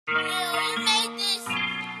Steve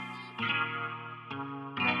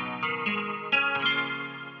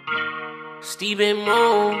and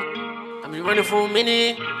Mo, I've been running for a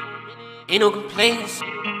minute. Ain't no complaints,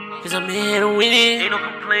 cause I'm here to win it. Ain't no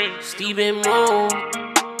complaints. Steve and Mo,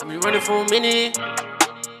 I've been running for a minute.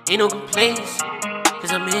 Ain't no complaints,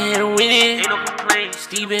 cause I'm here to win it. Ain't no complaints.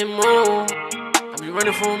 Steve and Mo, I've been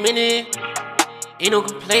running for a minute. Ain't no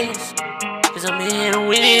complaints, cause I'm here to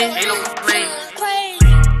win it. Ain't no complaints.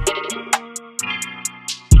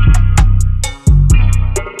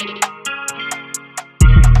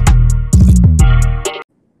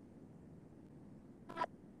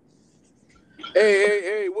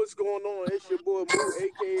 Hey, what's going on? It's your boy Moo,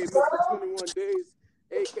 aka Mr. 21 Days,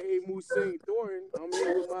 aka Moo Sing Thornton. I'm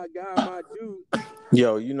here with my guy, my dude.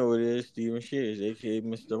 Yo, you know what it is, Steven Shears, aka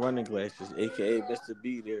Mr. Running Glasses, aka Mr.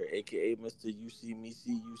 Be There, aka Mr. You See Me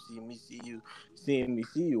See You, See Me See You, Seeing Me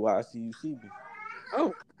See You, Why I See You See Me.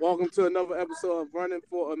 Oh, welcome to another episode of Running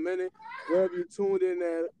for a Minute. Wherever you tuned in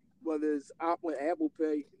at, whether it's Apple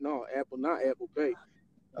Pay, not Apple Pay.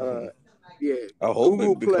 Yeah, I hope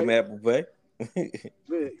Google it become Play. Apple Pay.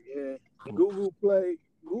 Yeah, Google Play,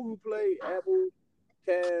 Apple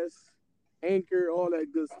Cast, Anchor, all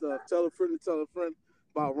that good stuff. Tell a friend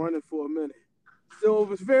about Running for a Minute. Still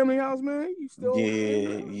over his family house, man? You still over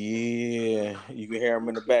there? Yeah. You can hear him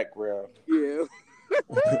in the background. Yeah.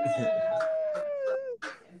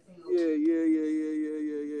 Yeah.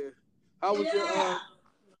 How was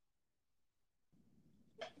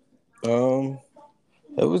your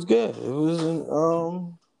It was good. It wasn't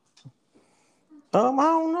I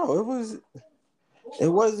don't know. It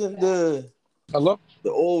wasn't the Hello?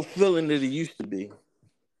 old feeling that it used to be.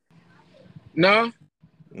 No?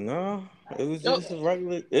 No, it was Yo. just a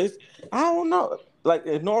regular. I don't know. Like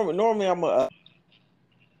normally I'm a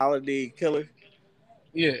holiday killer,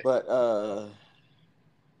 Yeah. but I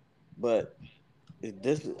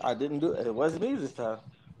didn't do it. It wasn't me this time.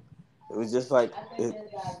 It was just like I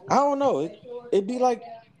don't know. It'd be like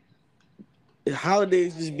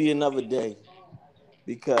holidays just be another day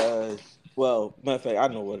because matter of fact I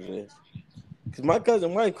know what it is because my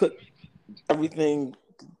cousin Mike cooked everything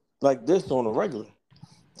like this on a regular.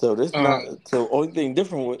 So this not so only thing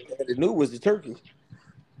different that it knew was the turkey.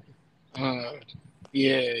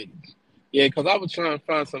 Yeah. Yeah, because I was trying to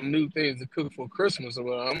find some new things to cook for Christmas.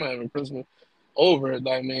 Or I'm having Christmas over it.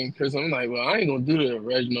 Like, man, Christmas. I'm like, well, I ain't going to do the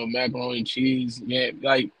original macaroni and cheese. Yeah,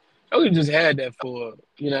 like, I would just had that for,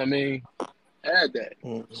 you know what I mean? Had that.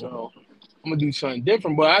 Mm-hmm. So I'm going to do something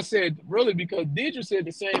different. But I said, really, because Deidre said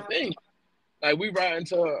the same thing. Like, we ride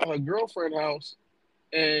into her girlfriend's house,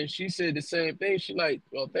 and she said the same thing. She like,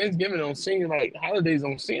 well, Thanksgiving don't seem like holidays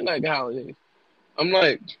don't seem like holidays. I'm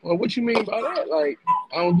like, well, what you mean by that? Like,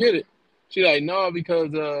 I don't get it. She like, no,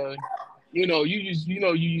 because you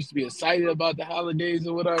used to be excited about the holidays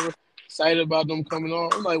or whatever, excited about them coming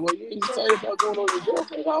on. I'm like, well, you ain't excited about going on your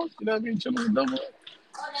girlfriend's house? You know what I mean? Chilling with them.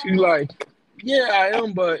 She's like, yeah, I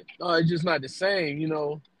am, but it's just not the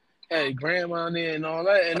same. Had grandma in there and all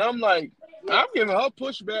that, and I'm like, I'm giving her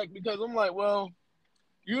pushback because I'm like, well,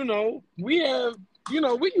 we have,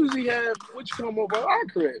 we usually have what you come over our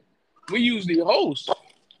crib. We usually host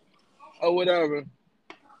or whatever.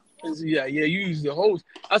 And so, yeah, you usually host.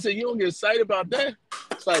 I said, you don't get excited about that?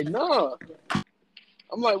 It's like, nah.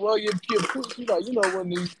 I'm like, well, your she's like, when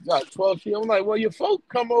these got 12 kids, I'm like, well, your folk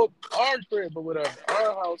come over our crib or whatever,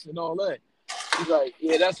 our house and all that. She's like,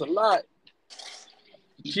 yeah, that's a lot.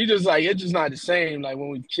 She just like, it's just not the same like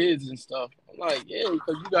when we kids and stuff. I'm like, yeah,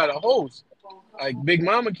 because you got a host. Like Big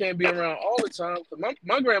Mama can't be around all the time because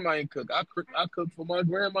my grandma ain't cook. I cook for my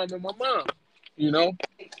grandma and my mom.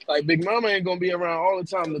 Like Big Mama ain't gonna be around all the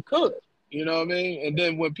time to cook. You know what I mean? And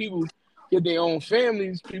then when people get their own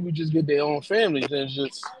families, people just get their own families and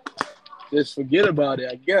just forget about it,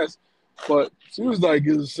 I guess. But she was like,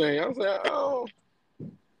 it's the same. I was like, oh,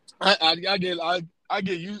 I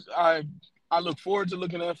get used. I look forward to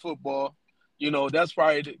looking at football. That's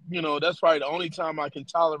probably the only time I can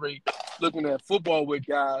tolerate looking at football with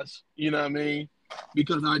guys. You know what I mean?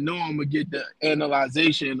 Because I know I'm gonna get the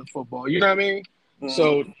analyzation of football. You know what I mean? Mm-hmm.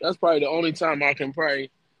 So that's probably the only time I can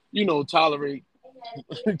probably, tolerate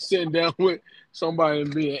sitting down with somebody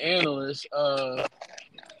and be an analyst. I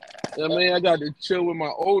got to chill with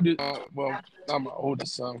my oldest. Not my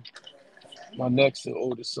oldest son. My next to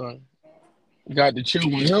oldest son. Got to chill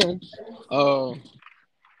with him.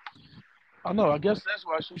 I know. I guess that's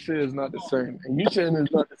why she said it's not the same. And you saying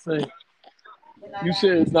it's not the same. You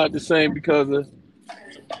said it's not the same because of.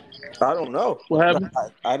 I don't know. What happened?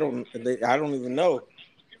 I don't even know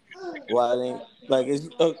why they like it's.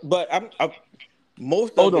 But I'm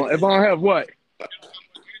most. Hold of on. it If I don't have what?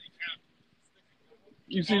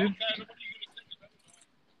 You see the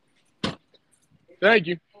thank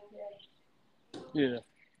you. Yeah.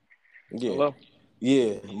 Yeah, Hello?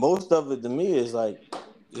 yeah. Most of it to me is like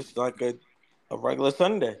just like a regular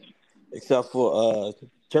Sunday, except for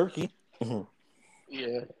turkey. Mhm.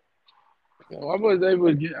 Yeah. I was able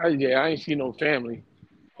to get I ain't see no family.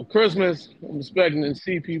 For Christmas, I'm expecting to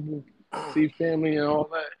see people, see family and all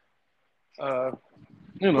that.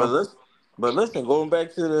 You But know. listen, but listen, going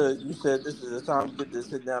back to you said this is the time you get to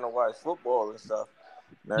sit down and watch football and stuff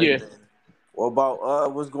and Yeah. everything. What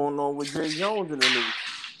about what's going on with Jerry Jones in the news?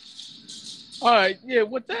 All right, yeah,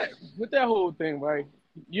 with that whole thing, right?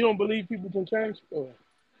 You don't believe people can change?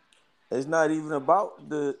 It's not even about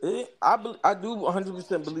I do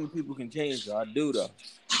 100% believe people can change though. I do though.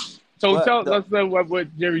 So But let's know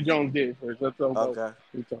what Jerry Jones did first. Let's talk about okay. what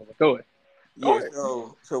we talking about. Go ahead. Go Yeah, ahead.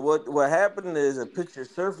 so what happened is a picture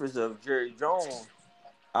surfaced of Jerry Jones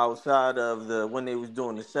outside of the when they was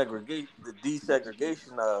doing the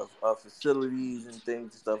desegregation of facilities and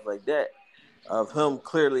things and stuff like that, of him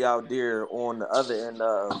clearly out there on the other end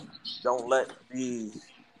of don't let these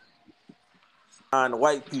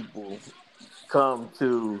non-white people come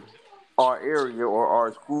to our area or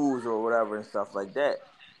our schools or whatever and stuff like that.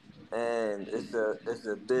 And it's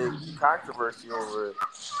a big controversy over it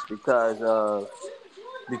because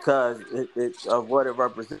it of what it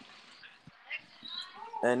represents.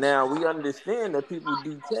 And now we understand that people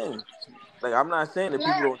do change. Like I'm not saying that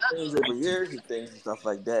people don't change over years and things and stuff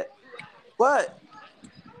like that. But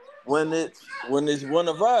when it's one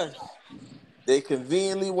of us, they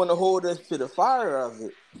conveniently want to hold us to the fire of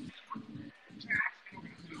it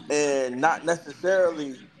and not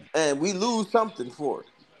necessarily and we lose something for it.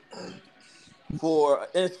 For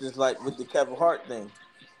instance, like with the Kevin Hart thing,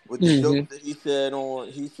 with the jokes Mm-hmm. that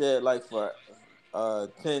he said like for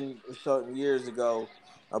 10 or certain years ago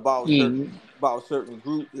Mm-hmm. about certain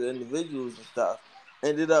groups and individuals and stuff,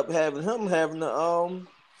 ended up having him having to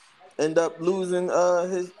end up losing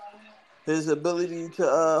his ability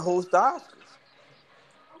to host the Oscars.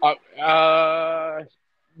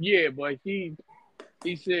 Yeah, but he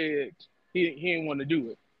said he didn't want to do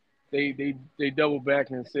it. They doubled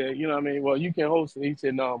back and said, you know what I mean? Well, you can host it. He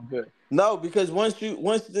said, no, I'm good. No, because once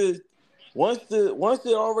it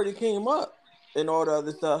already came up and all the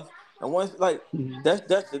other stuff, and once like Mm-hmm.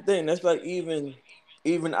 that's the thing. That's like even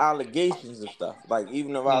allegations of stuff, like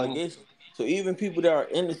even of Mm-hmm. allegations. So even people that are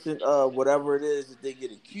innocent of whatever it is that they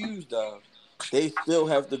get accused of, they still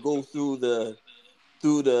have to go through the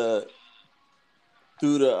through the.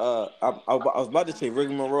 I was about to say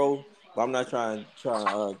rigmarole, but I'm not trying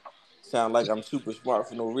to sound like I'm super smart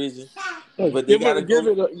for no reason. But they gotta go.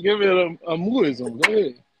 Give it a muism. Go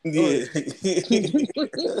ahead. Go Yeah.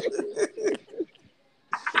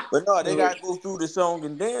 But no, they ahead. gotta go through the song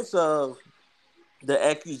and dance of the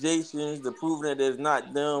accusations, the proving that it's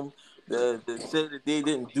not them, the say that they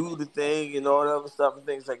didn't do the thing and all the other stuff and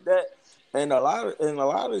things like that. And a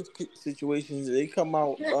lot of situations they come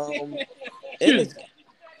out Excuse me. innocent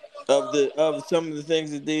of some of the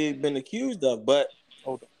things that they've been accused of, but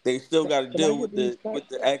Hold on. they still got to Can I deal get with these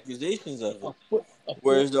the accusations of it. a foot?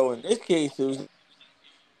 Whereas though in this case it was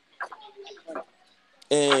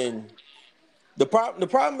and the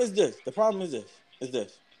problem is this. The problem is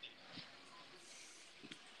this.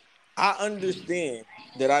 I understand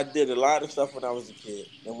that I did a lot of stuff when I was a kid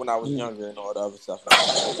and when I was Mm, younger and all the other stuff and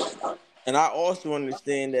stuff like that. And I also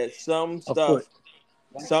understand that a foot.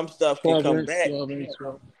 some stuff can 12 come inch, back 12 inch.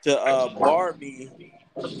 12. to bar me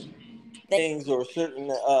things or certain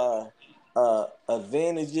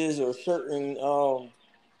advantages or certain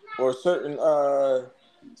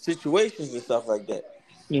situations and stuff like that.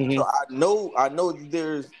 So Mm-hmm. I know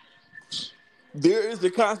that there is a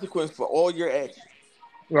consequence for all your actions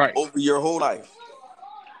Right. over your whole life.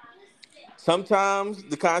 Sometimes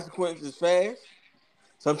the consequence is fast.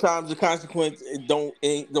 Sometimes the consequence it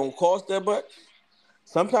don't cost that much.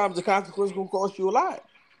 Sometimes the consequence gonna cost you a lot.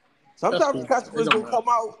 That's Sometimes the cool. It consequence don't gonna matter. come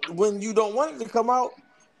out when you don't want it to come out,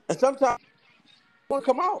 and sometimes it won't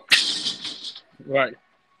come out. Right.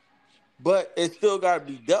 But it still gotta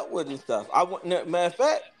be dealt with and stuff. Matter of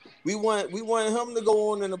fact, we want him to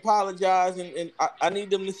go on and apologize, and I need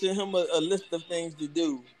them to send him a list of things to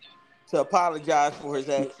do to apologize for his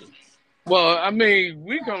actions. Well, I mean,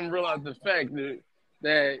 we come to realize the fact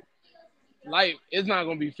that life is not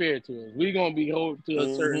going to be fair to us. We're going to be held to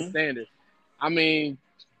a certain Hmm. standard. I mean,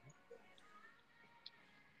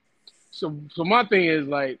 so my thing is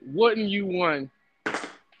like, wouldn't you want?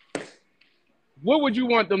 What would you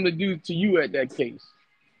want them to do to you at that case?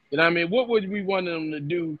 You know what I mean? What would we want them to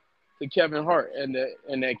do to Kevin Hart in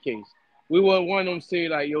that case? We would want them to say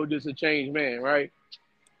like, "Yo, just a changed man," right?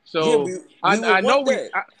 Yeah, So we would I know want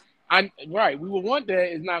that, right. We would want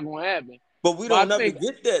that. It's not going to happen. but we But I don't never think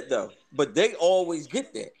get that though. But they always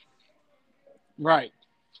get that. right.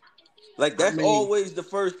 Like I that's mean, always the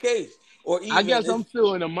first case, or I even guess if I'm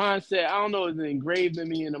still in the mindset. I don't know. It's engraved in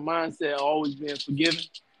me in the mindset of always being forgiven.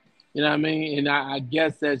 You know what I mean? And I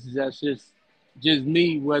guess that's just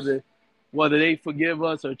me. Whether they forgive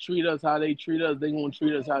us or treat us how they treat us, they gonna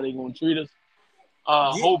treat us how they gonna treat us.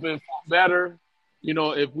 yeah, Hoping for better.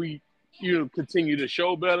 If we continue to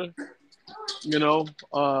show better.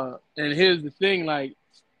 And here's the thing: like,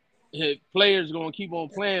 players gonna keep on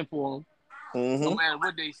playing for them, no mm-hmm. matter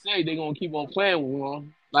what they say. They gonna keep on playing with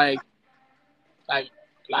them. Like,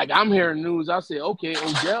 like I'm hearing news. I say, okay,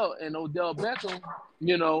 Odell Beckham.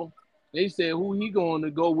 You know, they said who he going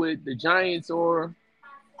to go with, the Giants or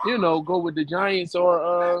go with the Giants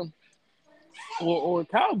or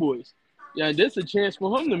Cowboys. Yeah, this a chance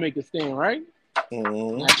for him to make a stand, right?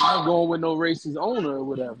 Mm-hmm. Like not going with no racist owner or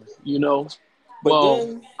whatever. But Well,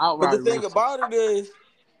 then, but the outright thing racist. about it is,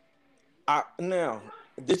 now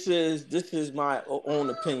this is my own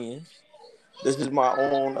opinions. This is my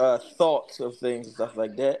own thoughts of things and stuff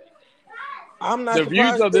like that. I'm not The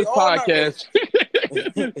views surprised of they this are not podcast. racist.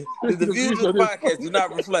 The The views views of of the this. podcast do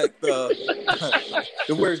not reflect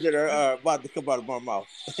the words that are about to come out of my mouth.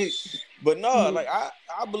 But no, like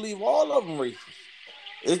I believe all of them racist.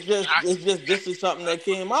 It's just this is something that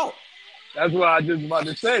came out. That's what I just about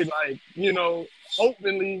to say. Like,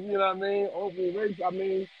 openly, you know what I mean? Openly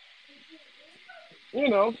racist. You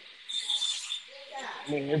know,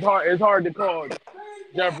 it's hard to call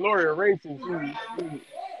Jeff Lurie a racist.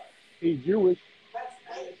 He's Jewish.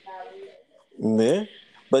 Yeah.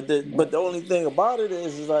 But the only thing about it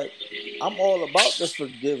is like I'm all about the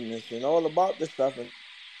forgiveness and all about the stuff and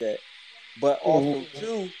that. But also Mhm.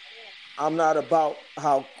 too, I'm not about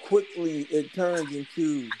how quickly it turns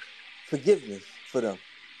into forgiveness for them.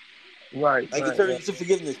 Right, Like it right, turns right, into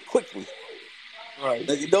forgiveness quickly. right.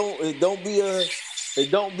 Like it don't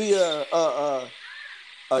be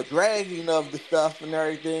a dragging of the stuff and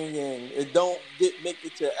everything, and it don't make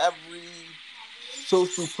it to every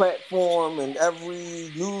social platform and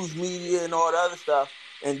every news media and all the other stuff,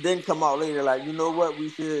 and then come out later like, you know what, we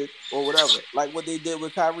should or whatever. Like what they did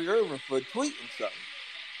with Kyrie Irving for tweeting something,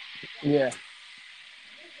 Yeah.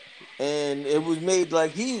 and it was made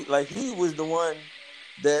like he was the one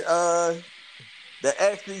that that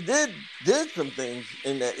actually did some things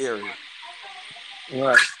in that area.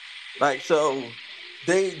 Right. Like so,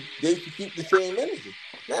 they should keep the same energy.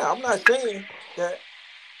 Now, I'm not saying that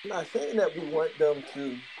we want them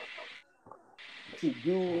to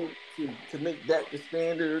make that the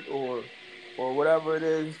standard or whatever it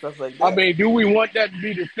is and stuff like I that. mean, do we want that to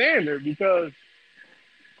be the standard? Because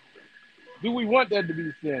do we want that to be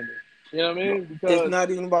the standard? You know what I mean? It's Because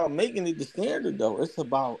not even about making it the standard though. It's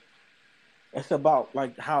about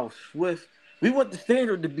like how swift we want the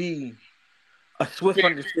standard to be a swift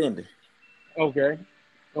understanding. okay,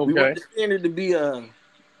 We want okay, the standard to be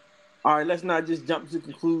all right, let's not just jump to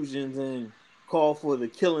conclusions and call for the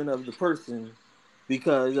killing of the person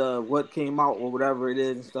because what came out or whatever it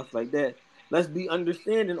is and stuff like that. Let's be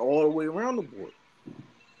understanding all the way around the board.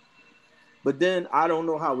 But then I don't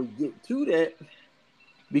know how we get to that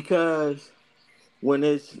because when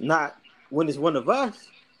it's not when it's one of us,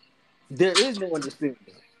 there is no understanding.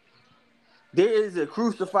 There is a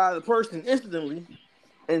crucify the person instantly,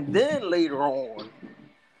 and then later on,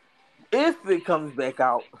 if it comes back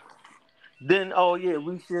out, then oh yeah,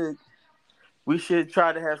 we should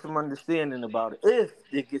try to have some understanding about it if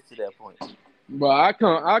it gets to that point. but I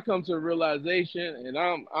come to a realization,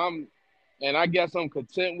 and and I guess I'm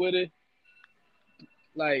content with it.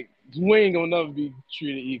 Like we ain't gonna never be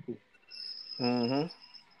treated equal. Mm-hmm.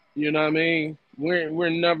 You know what I mean? We're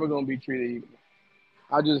never gonna be treated equal.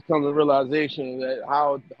 I just come to realization that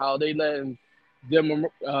how they letting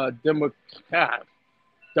demo, demo, God,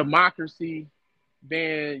 democracy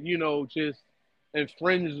being just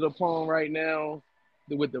infringed upon right now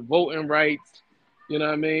with the voting rights. You know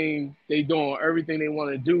what I mean? They doing everything they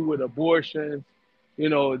want to do with abortion.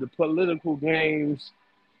 The political games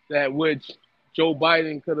that which Joe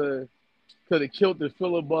Biden could have killed the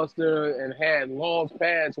filibuster and had laws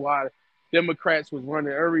passed while Democrats was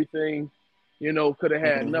running everything. Could have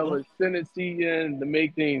had Mm-hmm. another Senate seat in to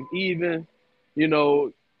make things even. It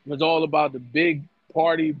was all about the big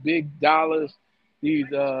party, big dollars. These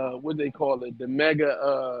what they call it, the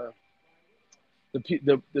mega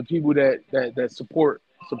the people that support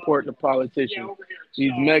the politicians.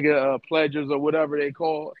 These mega pledges or whatever they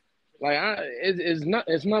call. Like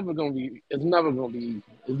it's never gonna be easy. It's never gonna be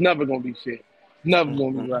fair. It's never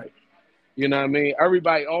gonna be right. You know what I mean?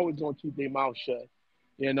 Everybody always gonna keep their mouth shut.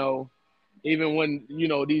 You know, even when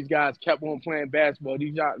these guys kept on playing basketball,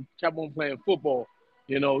 these guys kept on playing football.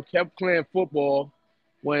 Kept playing football.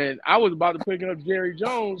 When I was about to pick up Jerry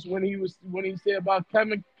Jones, when he said about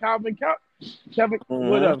Kevin Mm-hmm.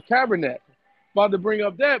 whatever Kaepernick, about to bring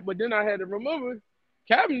up that, but then I had to remember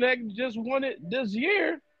Kaepernick just wanted this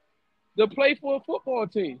year to play for a football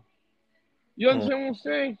team. You understand what I'm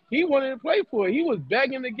saying? He wanted to play for it. He was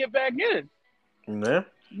begging to get back in. Yeah.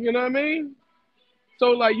 You know what I mean?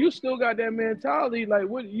 So like you still got that mentality, like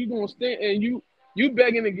what you gonna stand and you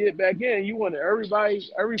begging to get back in. You want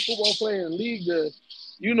every football player in the league to,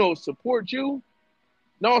 support you.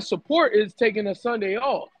 No, support is taking a Sunday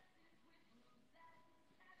off.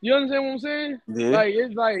 You understand what I'm saying? Yeah. Like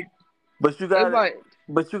But you it's got like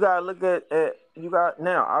but you gotta look at you got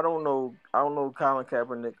now. I don't know Colin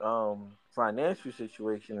Kaepernick financial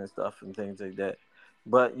situation and stuff and things like that.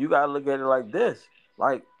 But you gotta look at it like this.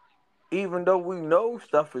 Like even though we know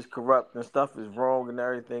stuff is corrupt and stuff is wrong and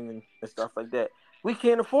everything and stuff like that, we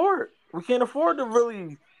can't afford it. We can't afford to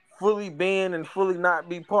really fully ban and fully not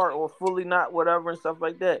be part or fully not whatever and stuff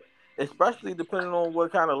like that. Especially depending on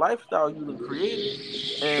what kind of lifestyle you done created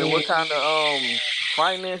and what kind of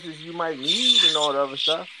finances you might need and all the other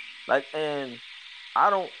stuff. Like and I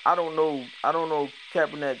don't know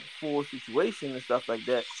Kaepernick full situation and stuff like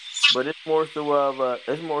that, but it's more so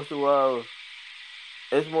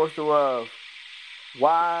of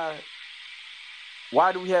why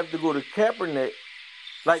why do we have to go to Kaepernick?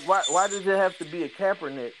 Like why does it have to be a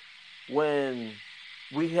Kaepernick when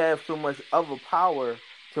we have so much other power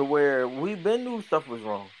to where we've been knew stuff was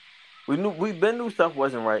wrong. We've been knew stuff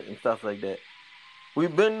wasn't right and stuff like that.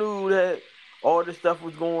 We've been knew that all this stuff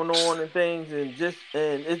was going on and things and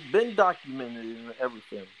it's been documented in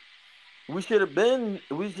everything. It should have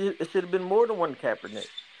been more than one Kaepernick.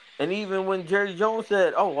 And even when Jerry Jones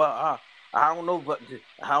said, "Oh well, I don't know, but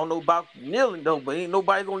I don't know about kneeling though, but ain't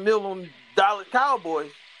nobody gonna kneel on Dallas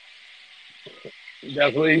Cowboys."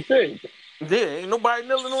 that's what he said. Yeah, ain't nobody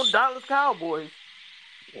kneeling on Dallas Cowboys.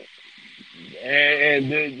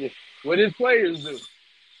 What his players do?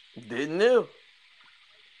 Didn't kneel.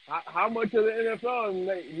 How much of the NFL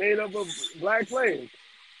is made up of black players?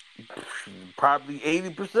 Probably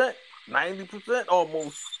 80%, 90%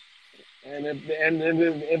 almost. And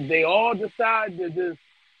if they all decide to just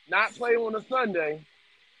not play on a Sunday,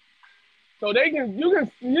 so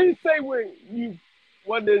you say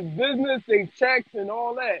what this business they checks and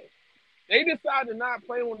all that, they decide to not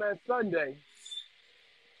play on that Sunday.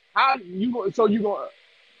 How you go? So you go?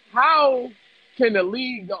 How can the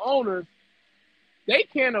league, the owners, they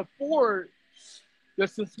can't afford to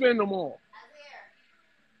suspend them all?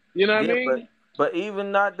 You know what I Yeah, but mean? but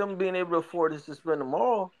even not them being able to afford to suspend them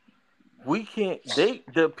all, we can't.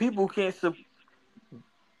 The people can't.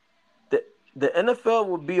 The the NFL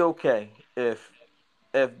would be okay if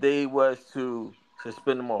they was to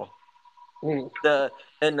suspend them all. Mm.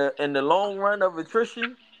 In the long run of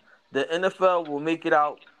attrition, the NFL will make it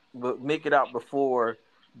out before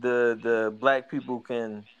the black people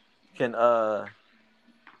can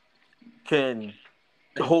can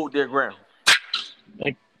hold their ground.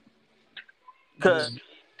 Like, Cause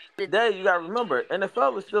today you gotta remember,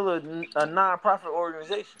 NFL is still a non-profit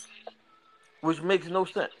organization, which makes no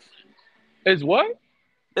sense. it's what?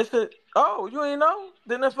 It's a oh you ain't know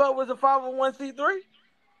the NFL was a 501c3.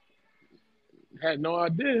 Had no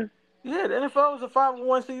idea. Yeah, the NFL is a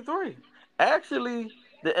 501c3. Actually,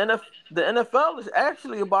 the NFL is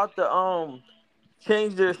actually about to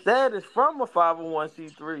change their status from a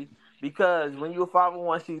 501c3 because when you're a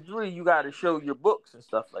 501c3, you got to show your books and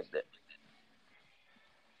stuff like that.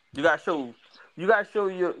 You got to show you got to show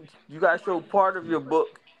your you got to show part of your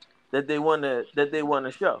book that they want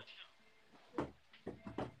to show.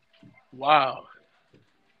 Wow,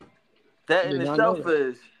 That in did not know itself that.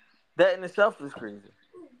 is that in itself is crazy.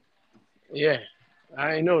 Yeah,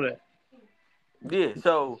 I ain't know that. Yeah,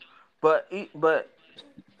 so but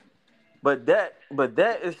but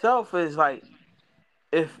that itself is like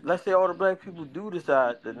if let's say all the black people do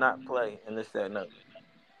decide to not play and this that and other.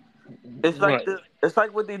 Right. It's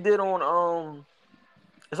like what they did on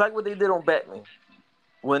it's like what they did on Batman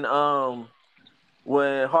when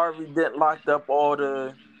when Harvey Dent locked up all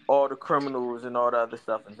the criminals and all the other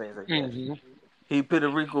stuff and things like that. Hmm. He put a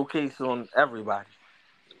RICO case on everybody,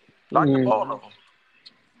 locked up all Hmm. of them.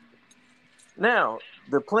 Now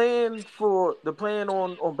the plan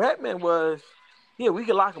on Batman was yeah we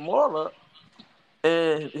could lock them all up.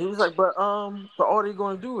 And he was like, but all they're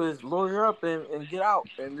gonna do is lawyer up and get out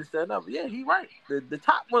and this that and other. Yeah, he right. The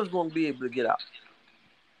top one's gonna be able to get out.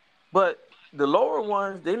 But the lower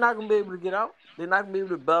ones, they're not gonna be able to get out. They're not gonna be able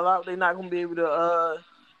to bail out. They're not gonna be able to.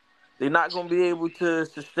 They're not gonna be able to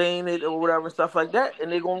sustain it or whatever and stuff like that,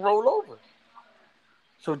 and they're gonna roll over.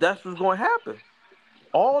 So that's what's gonna happen.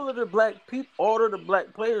 All of the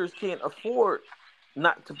black players can't afford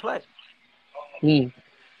not to play. Mm.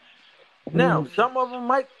 Now, Mm. some of them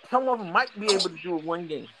might be able to do it one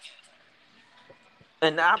game,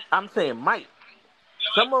 and I'm saying might.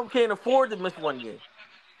 Some of them can't afford to miss one game.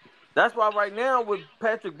 That's why right now with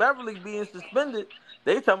Patrick Beverly being suspended,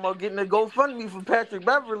 they talking about getting a GoFundMe for Patrick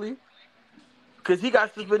Beverly because he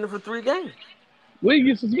got suspended for 3 games. What you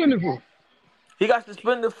get suspended for? He got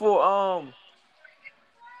suspended for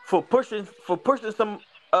pushing some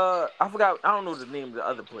I don't know the name of the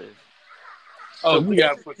other players. Oh, So you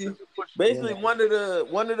got put basically, pushing on.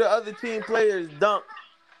 one of the other team players dunked,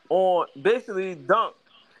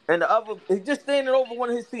 and the other he just standing over one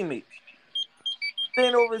of his teammates.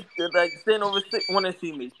 Standing over one of his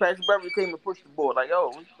teammates. Patrick Beverly came and pushed the ball like,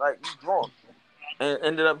 "Yo, like you drawn," and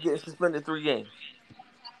ended up getting suspended 3 games.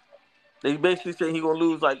 They basically said he gonna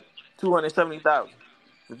lose like 270,000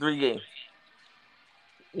 for 3 games.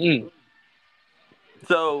 Mm.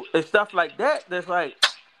 So it's stuff like that. That's like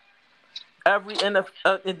every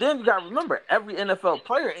NFL, and then you gotta remember every NFL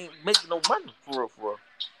player ain't making no money for real, for real.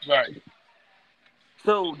 Right.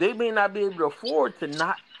 So they may not be able to afford to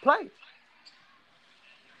not play,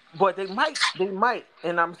 but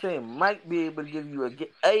and I'm saying might be able to give you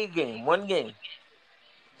a game, one game.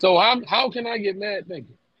 So how can I get mad? Thank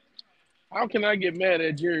you. How can I get mad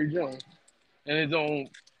at Jerry Jones and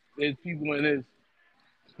his people in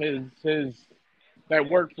his that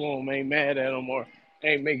work for him ain't mad at him or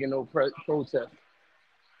ain't making no protest?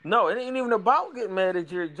 No, it ain't even about getting mad at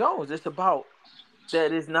Jerry Jones. It's about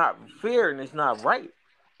that it's not fair and it's not right.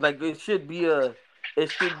 Like it should be a, it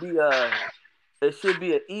should be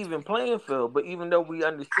an even playing field. But even though we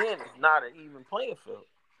understand it's not an even playing field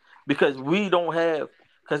because we don't have,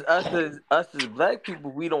 because us as black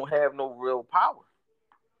people, we don't have no real power.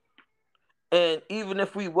 And even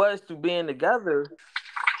if we was to band together,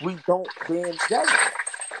 we don't band together.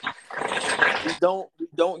 We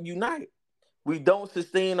don't unite. We don't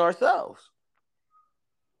sustain ourselves.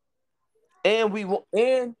 And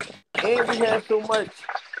and we have so much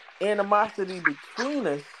animosity between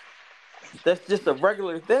us that's just a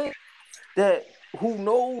regular thing that who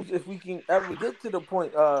knows if we can ever get to the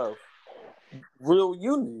point of real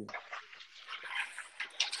unity.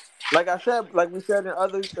 Like I said, like we said in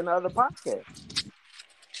other podcasts.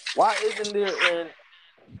 Why isn't there in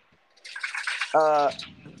uh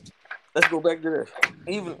let's go back to this.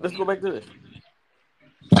 Even let's go back to this.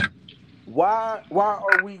 Why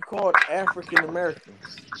are we called African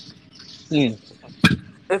Americans Mm.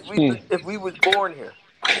 Mm. if we was born here?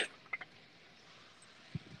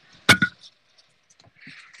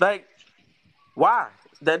 Like why?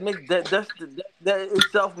 That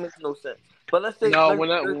itself makes no sense. But let's say No,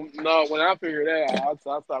 when I figure that out,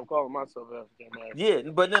 I stop calling myself African American.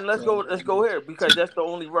 yeah, but then let's go here because that's the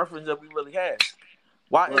only reference that we really have.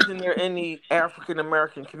 Why Right. isn't there any African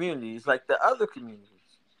American communities like the other communities?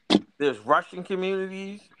 There's Russian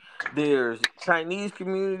communities, there's Chinese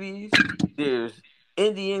communities, there's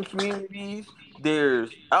Indian communities, there's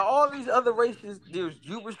all these other races, there's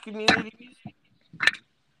Jewish communities,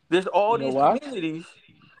 there's all You know these why? communities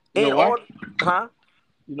You know and why? all huh?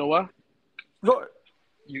 You know why? Go ahead.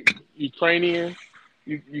 You Ukrainian,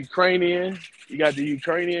 Ukrainian. You got the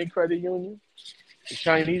Ukrainian credit union, the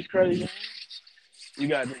Chinese credit union. You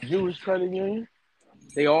got the Jewish credit union.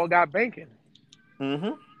 They all got banking.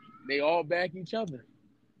 Mm-hmm. They all back each other.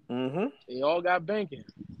 Mm-hmm. They all got banking.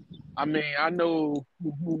 I mean, I know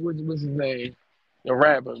what's his name, the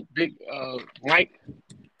rapper, Big Mike.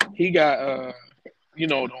 He got the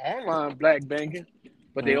online black banking,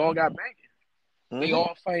 but they all Mm-hmm. got banking. They Mm-hmm.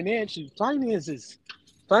 all finances.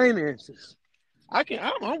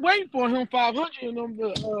 I'm waiting for him 500 and them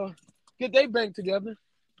to get their bank together.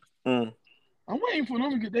 Mm. I'm waiting for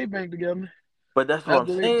them to get their bank together. But that's what I'm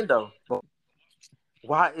After they saying though.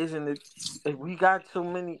 Why isn't it? If we got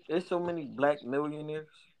there's so many black millionaires,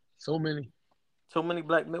 so many. so many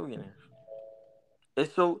black millionaires.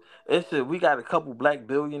 We got a couple black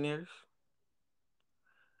billionaires.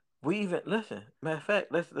 We even listen. Matter of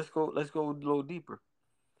fact, let's go a little deeper.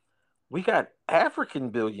 We got African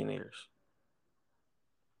billionaires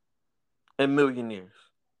and millionaires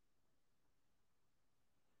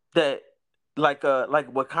that like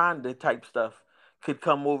Wakanda type stuff could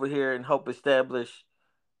come over here and help establish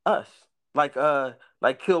us. Like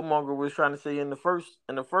Killmonger was trying to say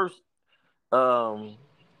um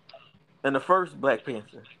in the first Black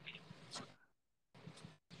Panther.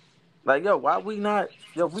 Like, yo, why we not?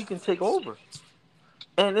 Yo, we can take over,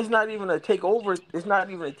 and it's not even a takeover. It's not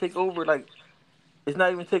even a takeover. Like, it's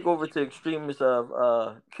not even takeover to extremists of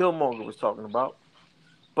Killmonger was talking about,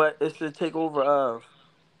 but it's the takeover of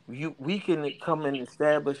you. We can come and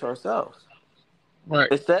establish ourselves,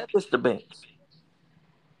 Right. establish the banks,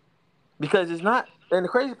 because it's not. And the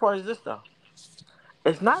crazy part is this, though.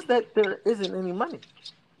 It's not that there isn't any money.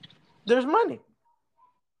 There's money.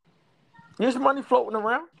 There's money floating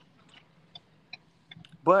around.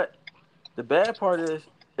 But the bad part is,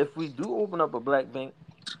 if we do open up a black bank,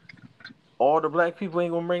 all the black people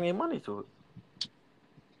ain't gonna bring their money to it.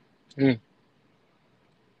 Mm.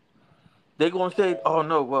 They gonna say, "Oh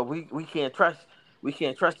no, well we can't trust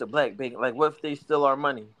the black bank. Like, what if they steal our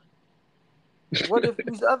money? What if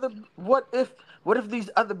these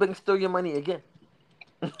other banks steal your money again?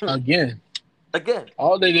 Again, Again?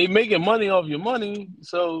 all they making money off your money,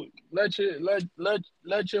 so let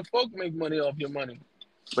your folk make money off your money.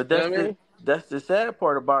 But You know what I mean? that's the sad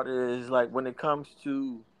part about it is, like, when it comes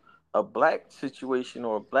to a black situation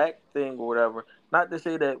or a black thing or whatever. Not to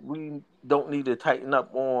say that we don't need to tighten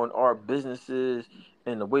up on our businesses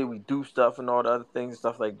and the way we do stuff and all the other things and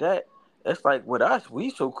stuff like that. It's like with us, we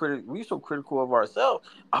so critical of ourselves.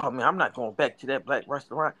 Oh man, I'm not going back to that black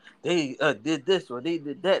restaurant. They did this or they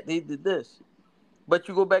did that. They did this. But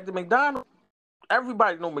you go back to McDonald's.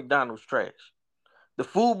 Everybody know McDonald's trash. The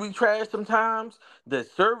food be trash sometimes. The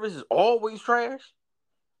service is always trash.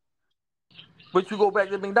 But you go back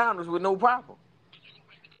to McDonald's with no problem.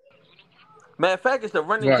 Matter of fact, it's a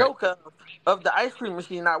running Right. joke of the ice cream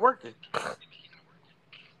machine not working.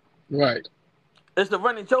 Right. It's a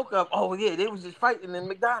running joke of, oh yeah, they was just fighting in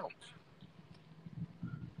McDonald's.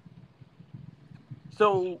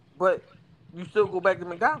 So, but you still go back to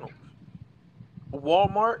McDonald's.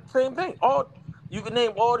 Walmart, same thing. All you can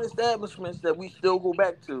name all the establishments that we still go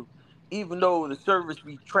back to, even though the service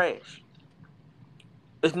be trash.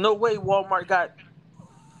 There's no way Walmart got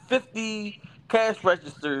 50 cash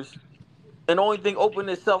registers and the only thing open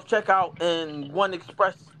is self checkout and one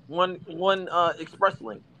express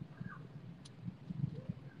link.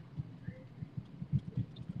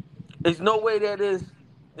 There's no way that is.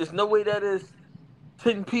 There's no way that is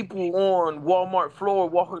 10 people on Walmart floor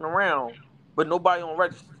walking around, but nobody on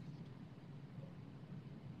register,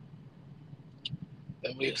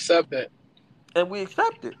 And we accept that. and we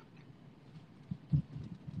accept it,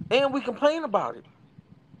 and we complain about it,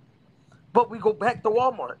 but we go back to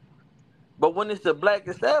Walmart. But when it's a black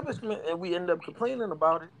establishment and we end up complaining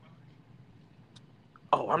about it,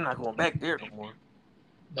 oh, I'm not going back there no more.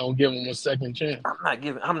 Don't give them a second chance. I'm not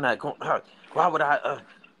giving. I'm not going. Why would I?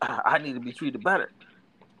 I need to be treated better.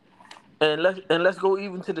 And let's go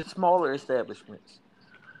even to the smaller establishments.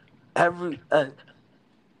 Every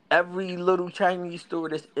every little Chinese store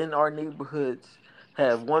that's in our neighborhoods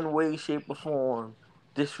have one way, shape, or form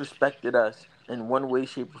disrespected us in one way,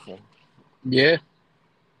 shape, or form. Yeah.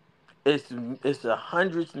 It's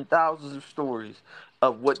hundreds and thousands of stories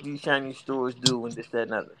of what these Chinese stores do and this, that,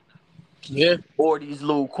 and other. Yeah. Or these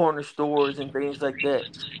little corner stores and things like that.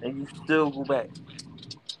 And you still go back.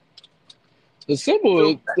 The Still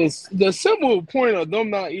simple go back. the simple point of them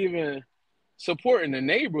not even supporting the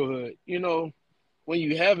neighborhood, when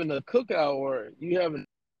you having a cookout or you having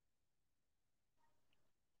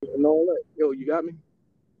and all that. Yo, you got me?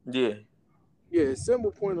 Yeah. Yeah,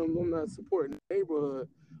 simple point of them not supporting the neighborhood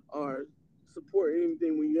or support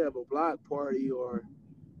anything when you have a block party or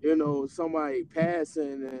somebody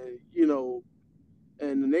passing and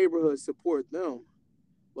and the neighborhood support them.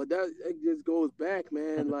 But that it just goes back,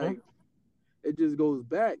 man. Mm-hmm. Like it just goes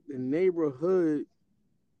back. The neighborhood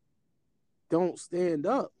don't stand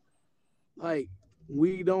up. Like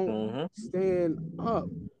we don't Mm-hmm. stand up.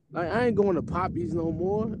 Like I ain't going to Poppies no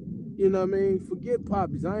more. You know what I mean? Forget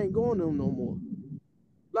Poppies. I ain't going to them no more.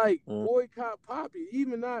 Like Mm-hmm. boycott Poppy.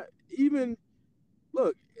 Even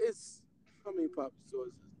look. It's how many Poppy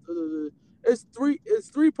stores? It's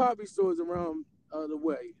three Poppy stores around the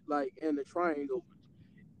way, like in the triangle.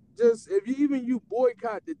 Just if you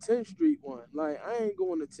boycott the 10th Street one, like I ain't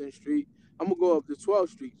going to 10th Street. I'm gonna go up to 12th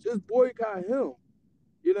Street. Just boycott him.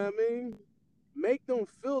 You know what I mean? Make them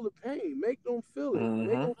feel the pain. Make them feel it.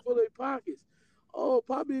 Make Mm-hmm. them feel their pockets. Oh,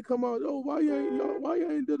 Poppy come out. Oh, why you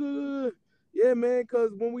ain't Yeah, man,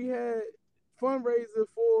 because when we had fundraiser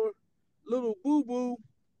for Little Boo Boo,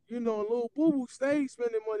 Little Boo Boo stayed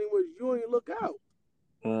spending money with you ain't look out.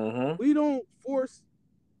 Mm-hmm. We don't force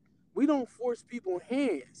people's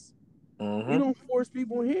hands. We Mm-hmm. don't force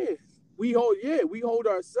people's hands. We hold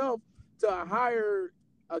ourselves to a higher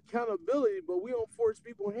accountability, but we don't force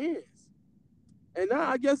people's hands. And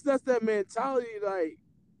I guess that's that mentality. Like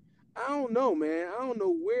I don't know, man. I don't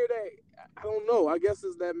know where that. I don't know. I guess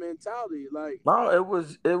it's that mentality. Like, No, it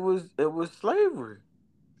was slavery.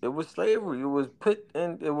 It was slavery. It was put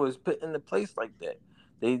into place like that.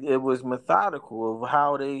 It was methodical of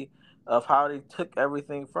how they took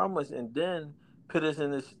everything from us and then put us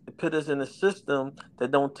in a system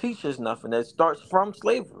that don't teach us nothing. That starts from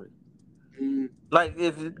slavery. mm, Like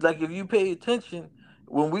if you pay attention,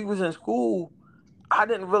 when we was in school, I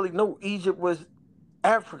didn't really know Egypt was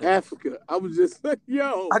Africans. Africa. I was just like, I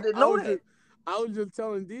yo. didn't know that. I was just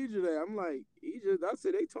telling Deidre that. I'm like, Egypt. I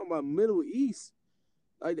said they talking about Middle East.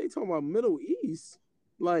 Like they talking about Middle East.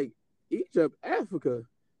 Like Egypt, Africa,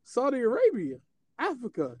 Saudi Arabia,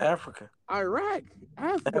 Africa, Africa. Iraq,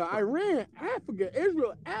 Africa, Iran, Africa,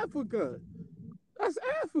 Israel, Africa. That's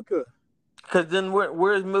Africa. Because then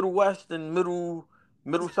where's Middle West and Middle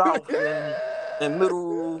South and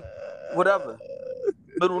Middle whatever,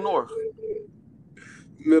 Middle North?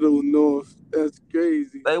 Middle North. That's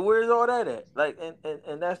crazy. Like where's all that at? Like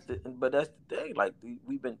and that's the thing. Like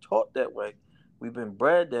we've been taught that way, we've been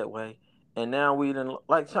bred that way, and now we didn't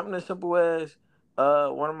like something as simple as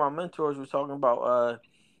one of my mentors was talking about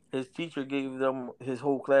his teacher gave them his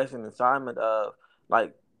whole class an assignment of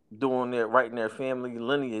like doing their writing their family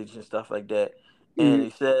lineage and stuff like that, and Mm, he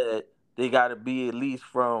said they got to be at least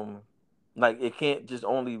from like it can't just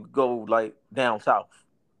only go like down south.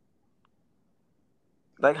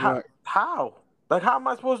 Like right, how am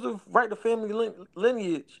I supposed to write the family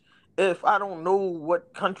lineage if I don't know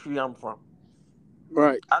what country I'm from?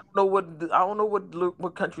 right, I don't know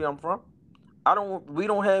what country I'm from. We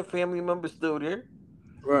don't have family members still there.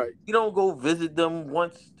 right. You don't go visit them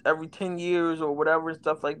once every 10 years or whatever and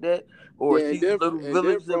stuff like that, or Yeah, see the little and then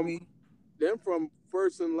village that we. from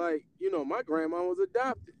first and like, my grandma was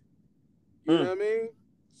adopted. You know Mm, what I mean?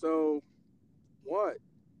 So what?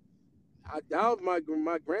 I doubt my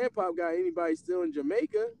grandpa got anybody still in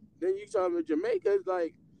Jamaica. Then you talking about Jamaica, it's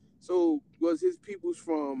like, so was his peoples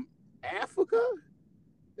from Africa?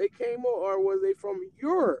 They came over, or was they from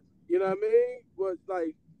Europe? You know what I mean?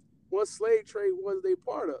 What slave trade was they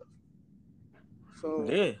part of? So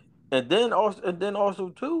yeah, and then also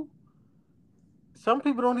too, some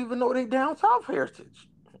people don't even know they down south heritage.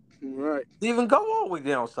 right, They even go all the way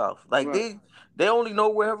down south. Like right. they only know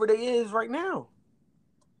wherever they is right now.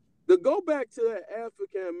 To go back to that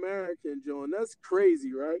African American, John, that's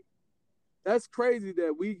crazy, right? That's crazy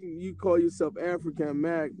that you call yourself African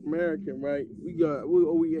American, right?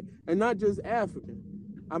 And not just African.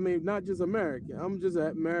 I mean, not just American. I'm just an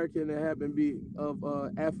American that happen to be of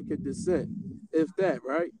African descent, if that,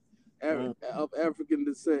 right? Mm, Of African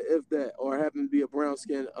descent, if that, or happen to be a brown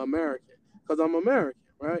skinned American, because I'm American,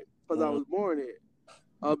 right? Because I mm, was born here.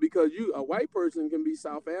 Because a white person can be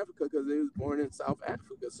South Africa because they was born in South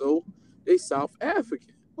Africa, so they South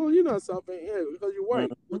African. Well, you're not South African because you're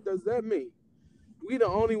white. mm, What does that mean? We the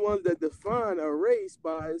only ones that define a race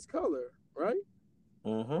by its color, right?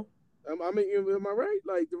 mm-hmm. I mean, am I right?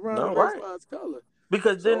 Like define a No, race right. by its color.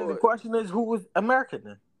 Because then the So question is, who was American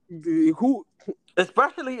then? who,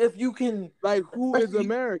 Especially if you can, who is especially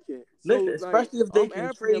American? listen, So like especially if they I'm can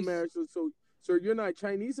African trace. American. So you're not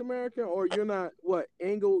Chinese American, or you're not what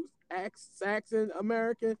Anglo Saxon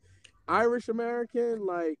American, Irish American.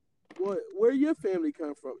 Like what? Where your family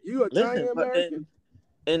come from? You Italian Listen, but American?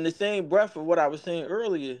 in the same breath of what I was saying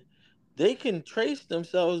earlier, they can trace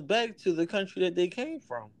themselves back to the country that they came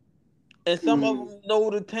from. And some of Mm-hmm. them know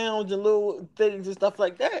the towns and little things and stuff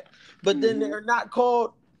like that. But then Mm-hmm. they're not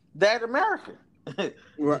called that American.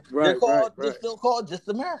 Right, they're right, right, called. They're right. still called just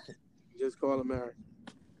American. Just call American.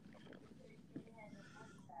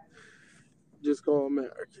 Just call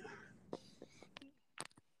American.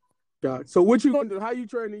 God. So what you gonna do? How you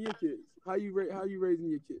training your kids? How you raising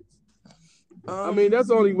your kids? I mean, Um. that's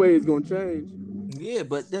the only way it's gonna change. Yeah,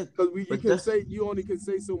 Because you only can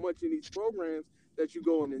say so much in these programs that you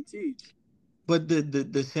go in and teach. but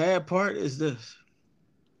the sad part is this.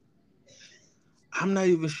 I'm not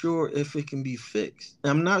even sure if it can be fixed.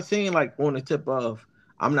 I'm not saying like on the tip of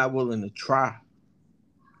I'm not willing to try,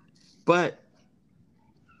 but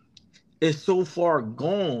it's so far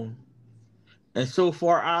gone and so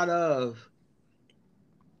far out of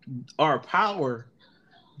our power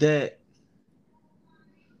that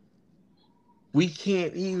we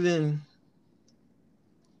can't even.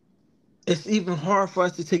 It's even hard for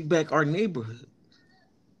us to take back our neighborhood.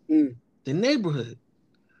 Mm. The neighborhood.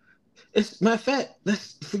 It's matter of fact.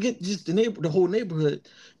 Let's forget just the whole neighborhood.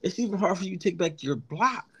 It's even hard for you to take back your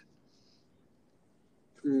block.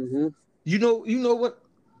 Mm-hmm. You know what?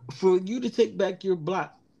 For you to take back your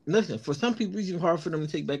block, listen. For some people, it's even hard for them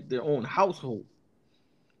to take back their own household.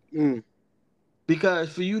 Mm.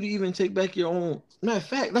 Because for you to even take back your own, matter of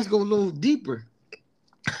fact, let's go a little deeper.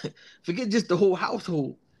 Forget just the whole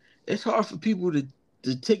household. It's hard for people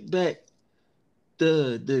to take back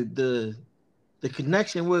the the the the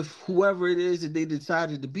connection with whoever it is that they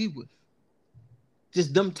decided to be with.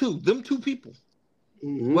 Just them two people.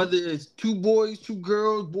 Mm-hmm. Whether it's two boys, two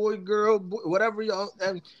girls, girl, whatever y'all,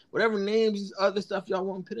 whatever names, other stuff y'all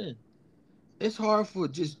want to put in. It's hard for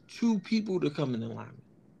just two people to come in alignment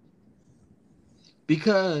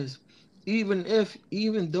because even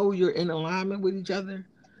though you're in alignment with each other,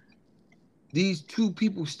 these two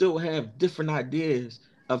people still have different ideas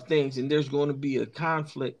of things, and there's going to be a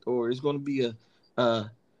conflict, or it's going to be uh,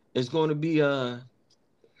 it's going to be a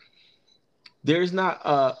there's not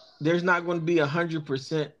going to be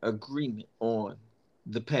 100% agreement on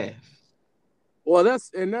the path. Well,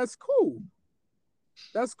 that's cool.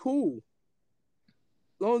 That's cool.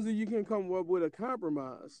 As long as you can come up with a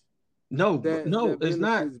compromise No, that it's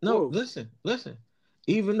not. benefits No, both. listen.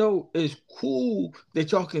 Even though it's cool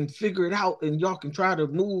that y'all can figure it out and y'all can try to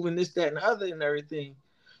move and this, that, and the other and everything,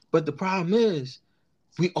 but the problem is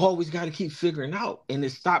we always got to keep figuring out, and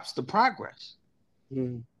it stops the progress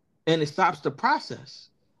Mm. and it stops the process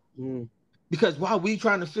Mm. because while we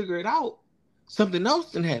trying to figure it out, something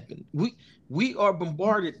else can happen. We are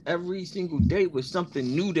bombarded every single day with something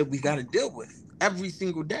new that we got to deal with every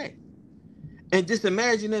single day. And just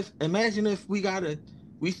imagine if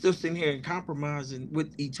we still sitting here and compromising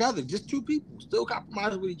with each other, just two people still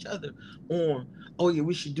compromising with each other on, oh yeah,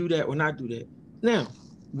 we should do that or not do that. Now,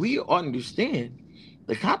 we understand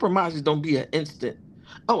the compromises don't be an instant.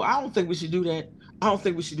 Oh, I don't think we should do that. I don't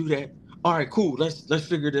think we should do that. All right, cool. Let's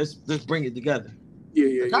figure this. Let's bring it together. Yeah, The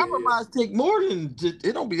yeah, yeah, yeah. compromise take more than just,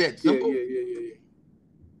 it don't be that Yeah, simple. yeah, yeah,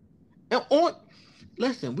 yeah, And on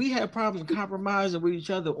listen, we have problems compromising with each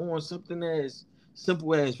other on something as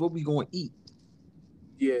simple as what we gonna eat.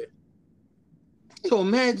 yeah. So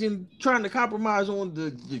imagine trying to compromise on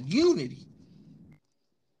the unity,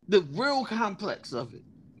 the real complex of it.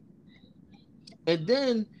 And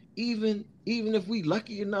then even if we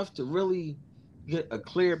lucky enough to really get a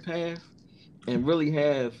clear path and really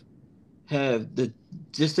have the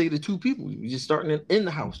just say the two people, you just starting in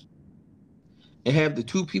the house and have the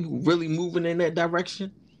two people really moving in that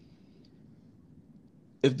direction.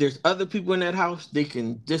 If there's other people in that house, they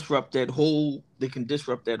can disrupt that whole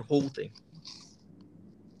thing.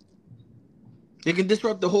 They can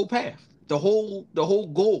disrupt the whole path, the whole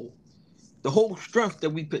goal, the whole strength that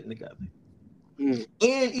we putting together. Mm.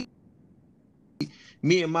 And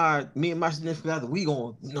me and my significant other, we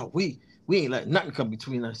going no, we ain't letting nothing come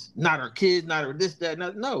between us. Not our kids, not our this, that,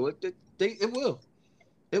 not, no, it will.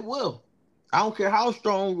 It will. I don't care how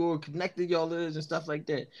strong or connected y'all is and stuff like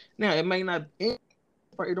that. Now it may not it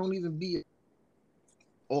don't even be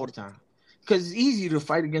all the time. Because it's easy to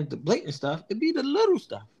fight against the blatant stuff. It'd be the little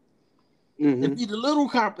stuff. Mm-hmm. It'd be the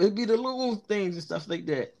little things and stuff like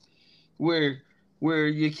that where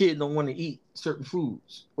your kid don't want to eat certain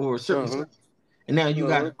foods or certain Uh-huh. stuff. And now you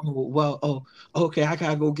Uh-huh. got okay, I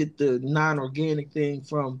gotta go get the non-organic thing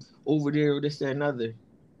from over there or this, that, and other.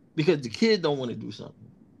 Because the kid don't want to do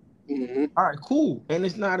something. Mm-hmm. All right, cool. And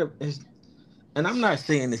and I'm not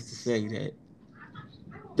saying this to say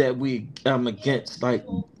that we I'm against like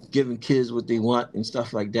giving kids what they want and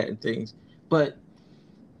stuff like that and things. But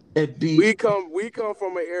it be We come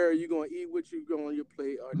from an era you're gonna eat what you go on your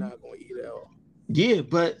plate or not gonna eat at all. yeah,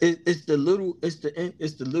 but it's the little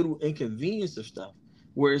inconvenience of stuff.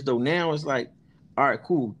 Whereas though now it's like, all right,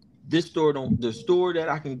 cool. This store don't the store that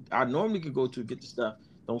I normally can go to get the stuff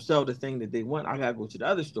don't sell the thing that they want. I gotta go to the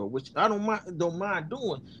other store, which I don't mind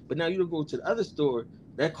doing. But now you don't go to the other store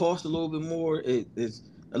that costs a little bit more. It's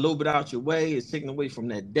a little bit out your way. It's taken away from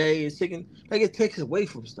that day. It takes away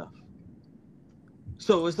from stuff.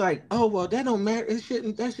 So it's like, oh well, that don't matter. That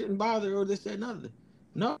shouldn't bother or this that and other.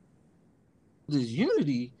 No, this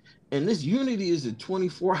unity, and this unity is a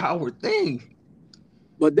 24-hour thing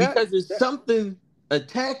But because there's something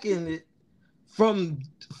attacking it from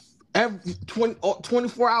every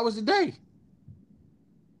 24 hours a day.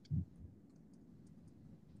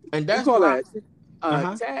 And you that's call why that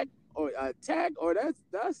uh-huh. attack or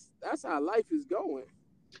that's how life is going.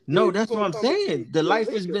 No, You're that's what gonna I'm come into saying. The your life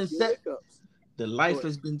has been hiccups, your set. hiccups. The Go life ahead.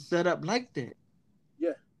 has been set up like that.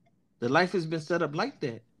 Yeah. The life has been set up like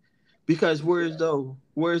that. Because Yeah. whereas though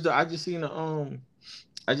I just seen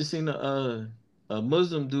a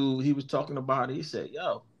Muslim dude, he was talking about it. He said,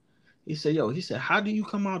 how do you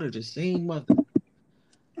come out of the same mother?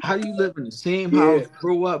 How do you live in the same Yeah. house,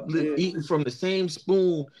 grow up, Yeah. eating from the same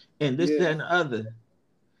spoon, and this, Yeah. that, and the other,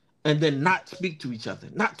 and then not speak to each other,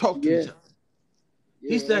 not talk to Yeah. each other?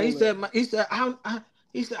 Yeah, all that.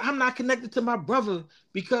 He said I'm not connected to my brother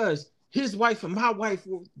because his wife and my wife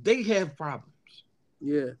they have problems.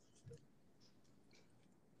 Yeah,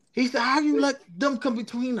 He said, how you let them come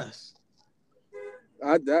between us?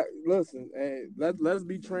 listen, hey, let's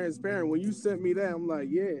be transparent. When you sent me that, I'm like,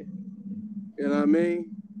 yeah, you know what I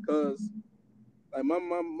mean? Cause like my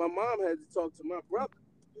mom had to talk to my brother.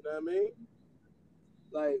 You know what I mean?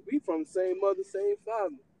 Like we from the same mother, same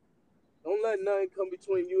father. Don't let nothing come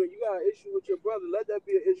between you and you got an issue with your brother. Let that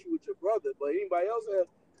be an issue with your brother. But anybody else have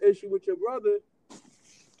issue with your brother,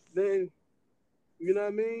 then you know what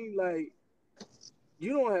I mean? Like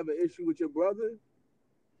you don't have an issue with your brother,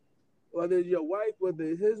 whether it's your wife, whether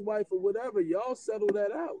it's his wife or whatever. Y'all settle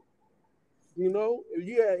that out. You know, if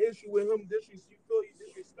you had an issue with him, you feel you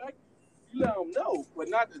disrespect, you let him know. But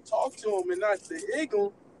not to talk to him and not to ignore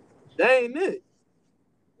him, that ain't it.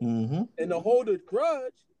 Mm-hmm. And to hold a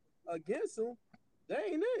grudge against him, that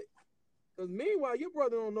ain't it. Because meanwhile, your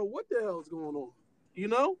brother don't know what the hell's going on. You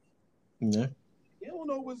know? Yeah. He don't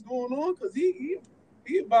know what's going on because he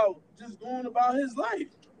about just going about his life,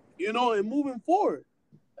 you know, and moving forward.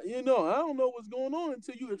 You know, I don't know what's going on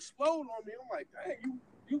until you explode on me. I'm like, dang,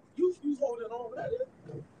 you holding on that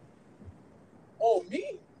on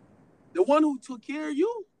me, the one who took care of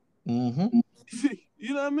you. Mm-hmm.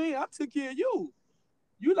 You know what I mean? I took care of you.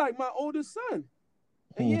 You like my oldest son,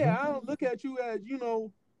 and Mm-hmm. yeah, I don't look at you as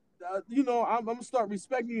I'm gonna start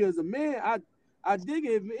respecting you as a man. I dig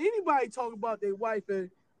it. If anybody talk about their wife and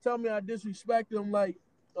tell me I disrespect them like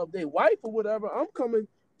of their wife or whatever, I'm coming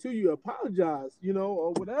to you apologize, you know,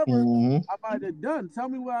 or whatever Mm-hmm. I might have done. Tell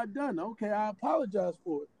me what I done. Okay, I apologize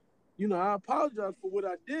for it. You know, I apologize for what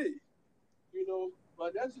I did. You know,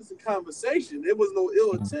 but that's just a conversation. There was no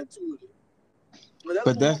ill intent to it. But that's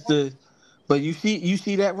But what my that's the but you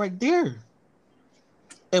see that right there.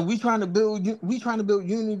 And we trying to build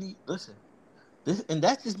unity. Listen, this and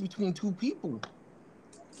that's just between two people.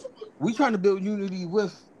 We trying to build unity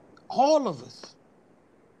with all of us.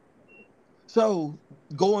 So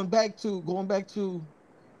going back to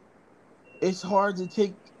it's hard to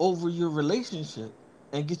take over your relationship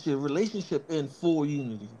and get your relationship in full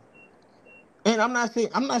unity. And I'm not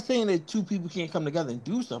saying that two people can't come together and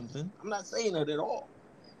do something. I'm not saying that at all.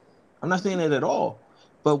 I'm not saying that at all.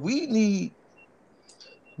 But we need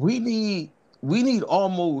we need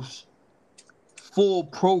almost full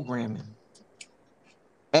programming.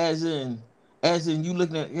 As in you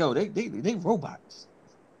looking at they robots.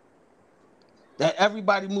 That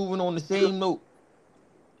everybody moving on the same note.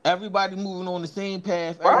 Everybody moving on the same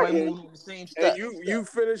path. Everybody right. moving on the same And steps. you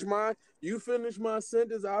finish my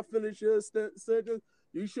sentence. I finish your sentence.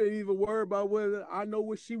 You shouldn't even worry about whether I know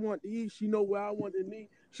what she want to eat. She know where I want to eat.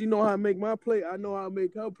 She know how to make my plate. I know how to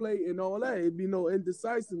make her plate and all that. It'd be no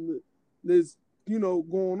indecisiveness,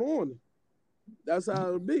 going on. That's how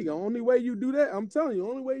it'll be. The only way you do that, I'm telling you, the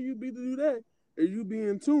only way you be to do that is you be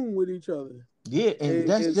in tune with each other Yeah, and and,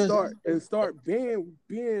 that's and just. start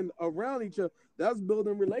being around each other. That's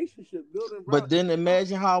building relationship, building But around. then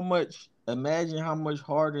imagine how much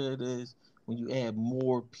harder it is when you add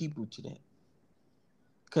more people to that.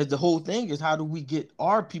 Because the whole thing is how do we get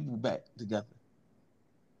our people back together?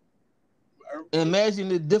 Imagine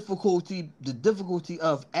the difficulty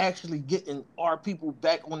of actually getting our people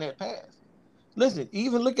back on that path. Listen,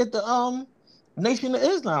 even look at the Nation of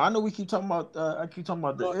Islam. I know we keep talking about I keep talking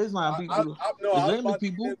about the No, Islam people, no, I was Islamic about to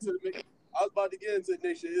get people. into I was about to get into the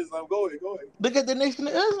Nation of Islam. Go ahead, go ahead. Look at the Nation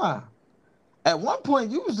of Islam. At one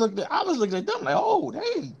point, I was looking at them like, oh,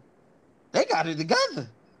 they got it together.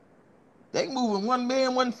 They moving one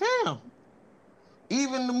man, one fam.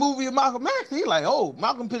 Even the movie of Malcolm X, he like, oh,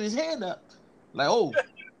 Malcolm put his hand up, like, oh,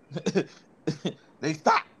 they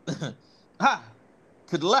stopped, ha,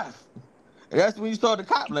 to the left. And that's when you saw the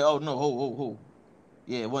cop, like, oh no, ho.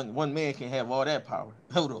 Yeah, one man can have all that power.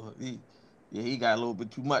 Hold on, he got a little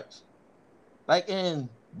bit too much. Like, and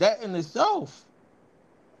that in itself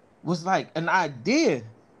was like an idea,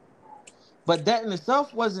 but that in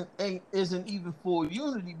itself isn't even full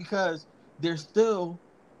unity because there's still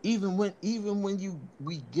even when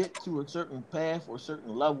we get to a certain path or a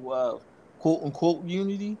certain level of quote unquote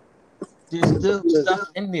unity, there's still stuff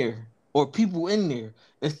in there or people in there.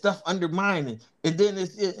 There's stuff undermining, and then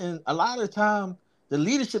and a lot of time the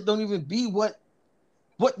leadership don't even be what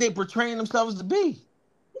they're portraying themselves to be.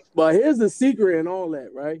 But here's the secret in all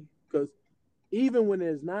that, right? Because even when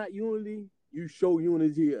there's not unity, you show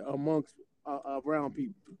unity amongst around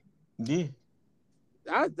people. Yeah,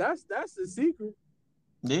 That's the secret.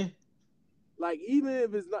 yeah, Like even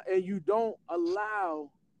if it's not, and you don't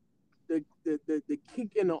allow the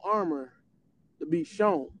kink in the armor to be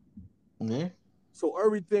shown. yeah. So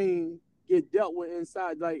everything get dealt with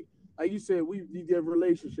inside. Like you said, we did a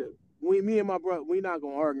relationship. Me and my brother, we not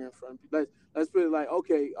gonna argue in front of people. Let's put it like,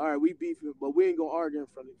 okay, all right, we beefing, but we ain't gonna argue in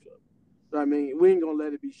front of each other. You know what I mean, we ain't gonna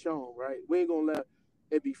let it be shown, right? We ain't gonna let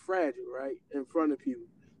it be fragile, right, in front of people.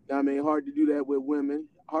 You know what I mean, hard to do that with women.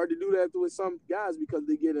 Hard to do that with some guys because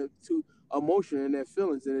they get too emotional in their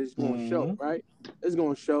feelings, and it's gonna show, right? It's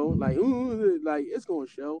gonna show, like, ooh, like it's gonna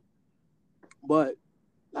show. But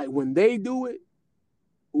like when they do it,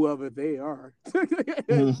 whoever they are,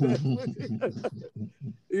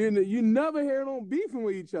 you never hear them beefing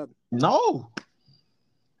with each other. No.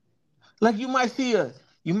 Like you might see a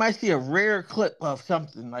rare clip of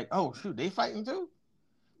something like, oh shoot, they fighting too?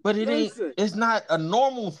 But it's not a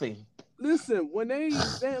normal thing. Listen, when they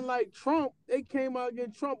didn't like Trump, they came out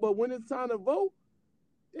against Trump, but when it's time to vote,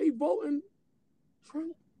 they voting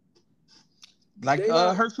Trump. Like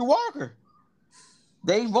Herschel Walker.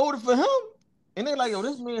 They voted for him, and they're like, "Yo,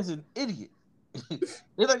 this man's an idiot."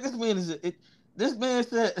 They're like, "This man is this man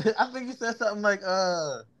said." I think he said something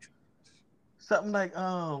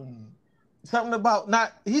about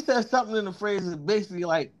not. He said something in the phrase is basically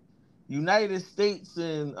like, "United States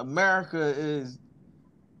and America is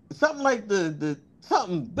something like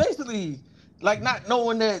something basically like not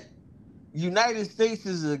knowing that United States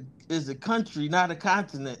is a country, not a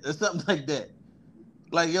continent, or something like that."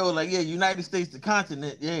 Like, yo, like, yeah, United States, the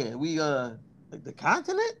continent. Yeah, we, like, the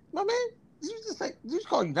continent, my man? Did you just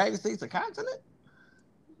call United States a continent?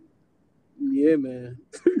 Yeah, man.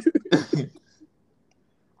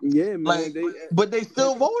 Yeah, man. Like, but they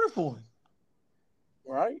still voted for him.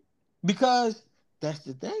 Right? Because that's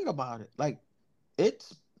the thing about it. Like,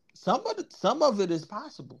 it's, some of it is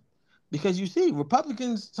possible. Because you see,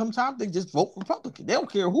 Republicans, sometimes they just vote Republican. They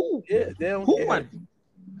don't care who. Yeah, they don't care.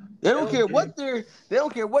 They don't care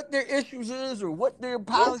what their issues is or what their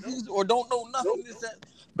policies or don't know nothing.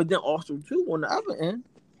 But then also too on the other end,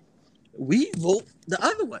 we vote the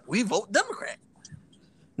other way. We vote Democrat,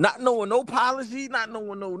 not knowing no policy, not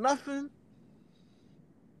knowing no nothing,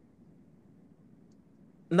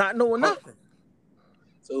 not knowing nothing.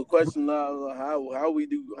 So the question now,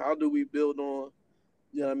 how do we build on,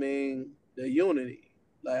 you know what I mean, the unity?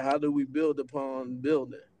 Like how do we build upon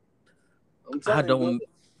building?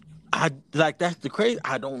 That's the crazy.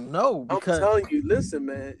 I don't know because I'm telling you, listen,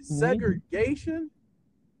 man, segregation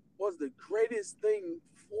was the greatest thing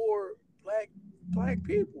for black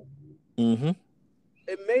people. Mm-hmm.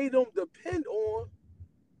 It made them depend on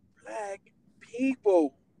black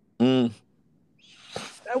people. Mm.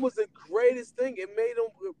 That was the greatest thing. It made them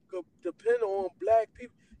depend on black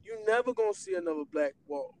people. You're never gonna see another black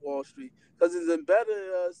Wall Street because it's embedded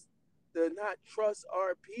in us to not trust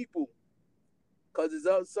our people. Because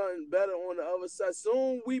there's something better on the other side.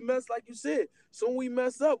 Soon we mess, like you said, soon we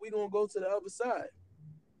mess up, we're going to go to the other side.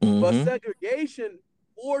 Mm-hmm. But segregation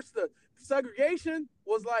was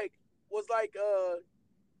like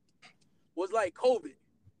COVID.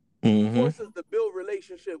 Mm-hmm. Forced us to build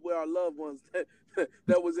relationship with our loved ones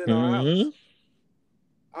that was in our house.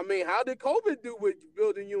 I mean, how did COVID do with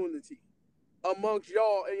building unity amongst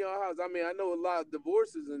y'all in your house? I mean, I know a lot of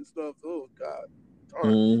divorces and stuff. Oh, God.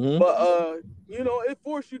 Mm-hmm. But you know, it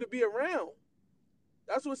forced you to be around.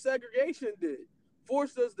 That's what segregation did.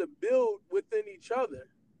 Forced us to build within each other.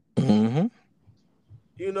 Mm-hmm.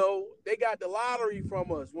 You know, they got the lottery from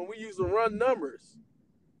us when we used to run numbers.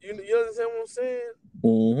 You understand what I'm saying?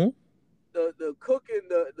 Mm-hmm. The cooking,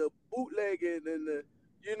 the bootlegging, and the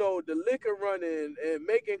liquor running and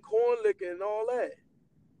making corn liquor and all that.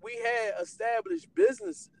 We had established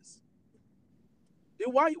businesses.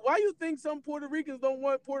 Why you think some Puerto Ricans don't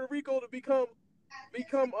want Puerto Rico to become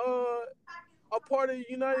a part of the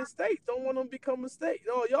United States? Don't want them to become a state.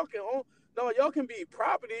 No, y'all can be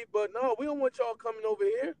property, but no, we don't want y'all coming over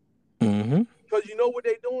here. Mm-hmm. Because you know what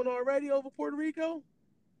they're doing already over Puerto Rico?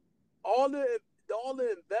 All the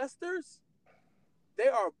investors, they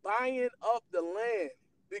are buying up the land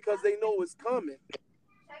because they know it's coming.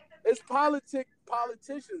 It's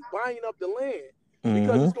politicians buying up the land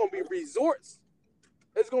because it's gonna be resorts.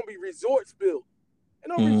 It's going to be resorts built.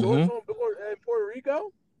 And no resorts in Puerto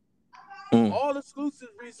Rico. All exclusive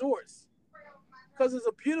resorts. Because it's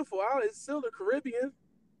a beautiful island. It's still the Caribbean's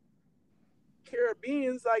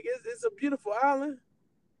like, it's a beautiful island.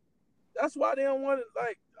 That's why they don't want it,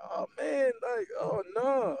 like, oh, man, like, oh,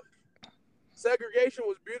 no. Segregation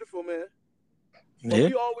was beautiful, man. But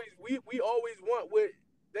we always want what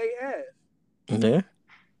they have. Yeah.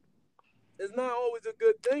 It's not always a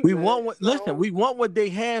good thing. We want what they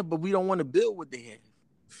have, but we don't want to build what they have.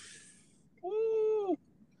 Ooh.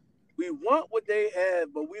 We want what they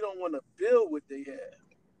have, but we don't want to build what they have.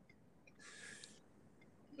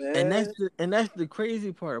 man. And that's the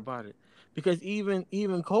crazy part about it, because even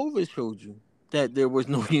COVID showed you that there was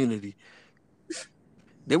no unity.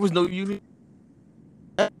 There was no unity.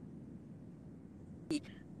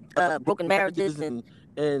 Broken marriages and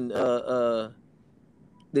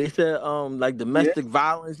they said like Yeah. domestic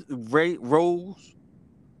violence rate rose,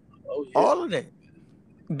 Oh yeah. all of that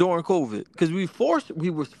during COVID, because we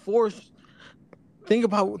was forced. Think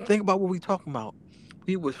about what we talking about.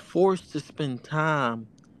 We was forced to spend time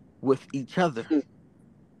with each other, Mm,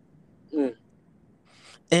 mm,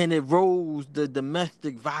 and it rose the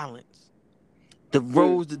domestic violence, the mm,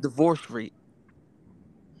 rose the divorce rate,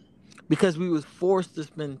 because we was forced to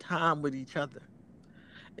spend time with each other.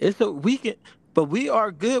 It's a we can, but we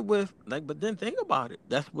are good with like. But then think about it.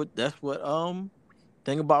 That's what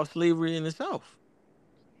think about slavery in itself.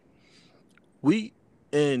 We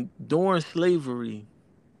and during slavery,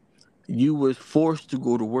 you was forced to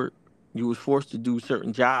go to work. You was forced to do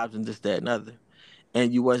certain jobs and this, that, and other,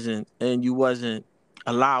 and you wasn't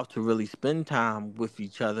allowed to really spend time with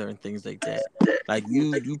each other and things like that. Like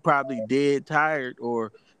you probably dead tired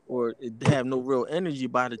or have no real energy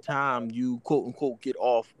by the time you quote unquote get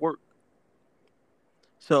off work.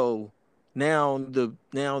 So now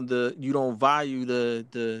the you don't value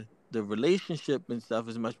the relationship and stuff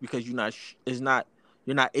as much because you're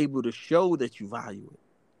not able to show that you value it.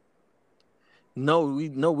 No, we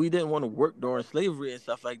didn't want to work during slavery and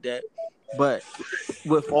stuff like that, but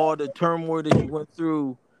with all the turmoil that you went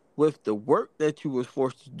through with the work that you was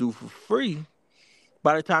forced to do for free,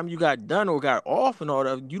 by the time you got done or got off and all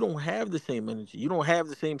that, you don't have the same energy. You don't have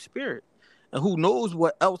the same spirit. And who knows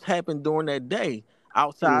what else happened during that day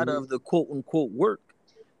outside hmm of the quote unquote work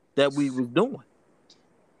that we was doing.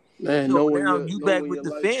 Man, So now you back knowing with your the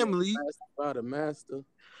life was family, mastered by the master.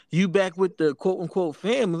 you back with the quote unquote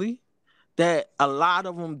family that a lot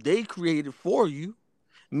of them they created for you,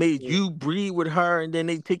 made Mm. you breed with her, and then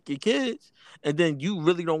they take your kids, and then you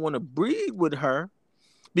really don't want to breed with her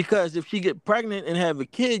because if she get pregnant and have a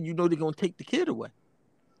kid, you know they're gonna take the kid away.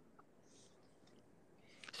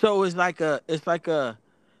 So it's like a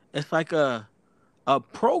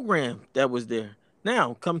program that was there.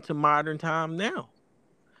 Now come to modern time now.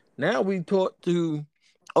 Now we taught to,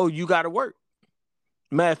 oh, you gotta work.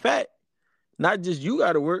 Matter of fact, not just you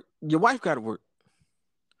gotta work, your wife gotta work.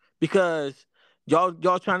 Because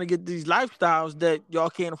y'all trying to get these lifestyles that y'all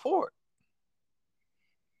can't afford.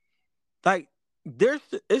 Like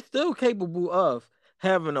it's still capable of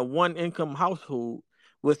having a one income household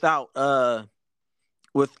without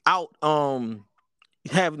without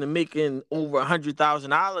having to making over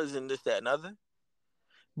 $100,000 and this, that, and other.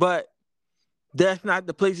 But that's not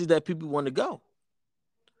the places that people want to go.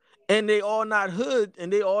 And they all not hood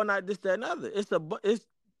and they all not this, that, and other. It's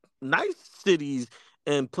nice cities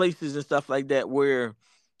and places and stuff like that where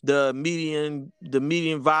the median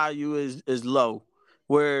value is low,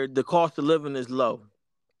 where the cost of living is low.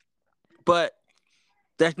 But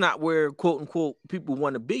that's not where quote unquote people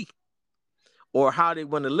want to be or how they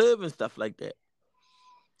want to live and stuff like that.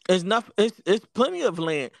 It's plenty of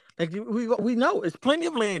land. Like we know it's plenty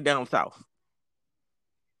of land down south.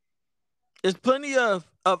 It's plenty of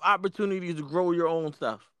opportunities to grow your own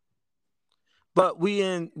stuff. But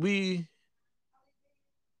we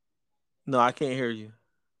no, I can't hear you.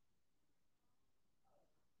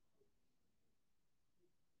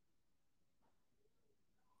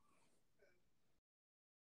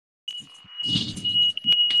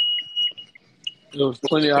 There was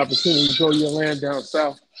plenty of opportunity to grow your land down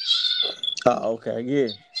south. Oh, okay, yeah.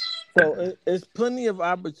 So it's plenty of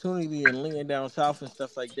opportunity in laying down south and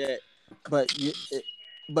stuff like that. But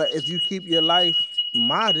but if you keep your life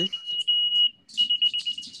modest,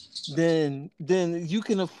 then you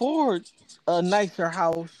can afford a nicer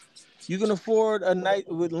house. You can afford a night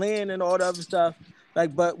with land and all the other stuff.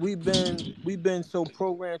 Like, but we've been so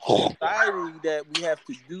programmed to society that we have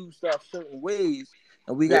to do stuff certain ways,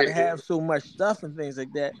 and we got to Yeah, have so much stuff and things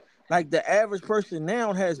like that. Like the average person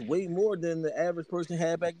now has way more than the average person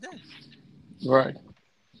had back then. right.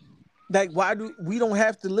 Like, why do we don't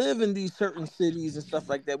have to live in these certain cities and stuff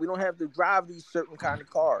like that? We don't have to drive these certain kind of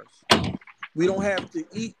cars. We don't have to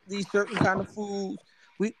eat these certain kind of foods.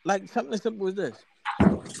 We like something as simple as this.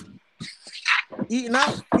 Eating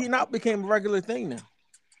out became a regular thing now.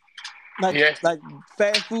 Like Yeah, like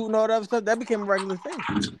fast food and all that other stuff, that became a regular thing.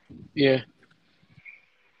 yeah.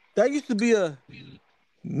 That used to be a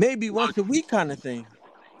maybe once a week kind of thing,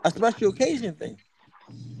 a special occasion thing.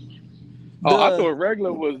 Oh, I The thought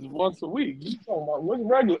regular was once a week. You talking about what's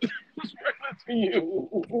regular? What's regular to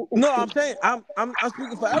you? No, I'm saying I'm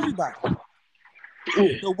speaking for everybody. Yeah.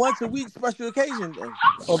 The once a week special occasion thing.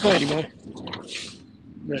 Oh, thank you, man.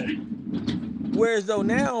 Yeah. Whereas though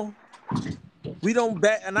now we don't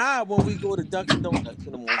bat an eye when we go to Dunkin' Donuts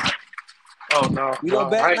in the morning. Oh no, We don't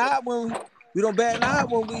no, bat I an eye we don't bat an eye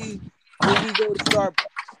when we go to Starbucks.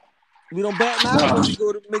 We don't bat an eye when no, we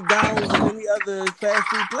go to McDonald's and any other fast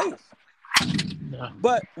food place. no.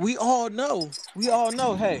 But we all know,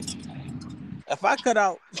 hey, if I cut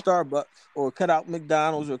out Starbucks or cut out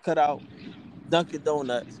McDonald's or cut out Dunkin'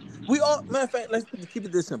 Donuts, we all matter of fact, let's keep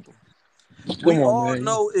it this simple. We Come on, all man.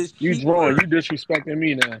 know it's You drawing? cheaper. You disrespecting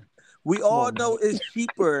me now? We Come all on, man. know it's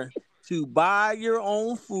cheaper to buy your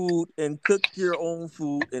own food and cook your own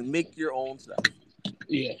food and make your own stuff.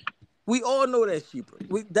 Yeah, We all know that's cheaper.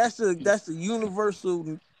 That's a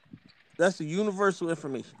universal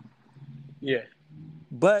information. yeah.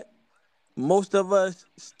 But most of us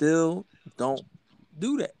still don't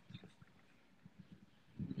do that.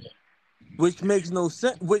 Which makes no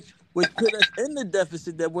sense, which put us in the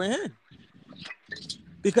deficit that we're in.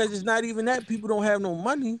 Because it's not even that people don't have no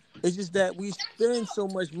money. It's just that we spend so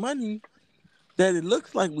much money that it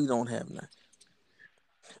looks like we don't have none.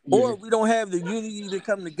 Yeah. Or we don't have the unity to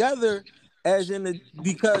come together as in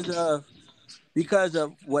the because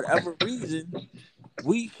of whatever reason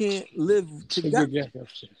we can't live Take your together. jacket off,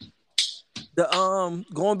 sis. The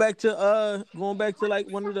going back to like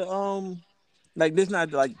one of the like this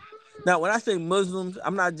not like now when I say Muslims,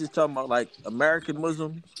 I'm not just talking about like American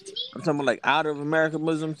Muslims. I'm talking about like out of America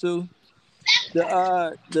Muslims too.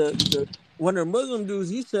 The one of the Muslim dudes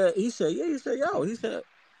he said yo,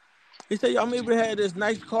 I'm able to have this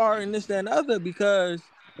nice car and this that, and the other because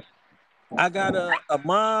I got a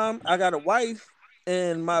mom, I got a wife,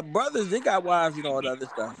 and my brothers they got wives and all the other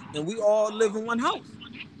stuff, and we all live in one house.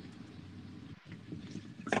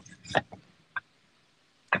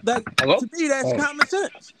 Like Hello? to me, that's Oh, common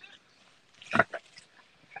sense.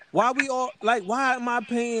 Why am I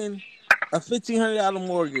paying a $1,500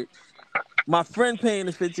 mortgage? My friend paying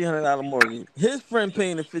a $1,500 mortgage. His friend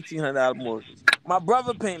paying a $1,500 mortgage. My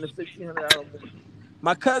brother paying a $1,500 mortgage.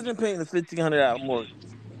 My cousin paying a $1,500 mortgage.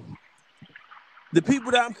 The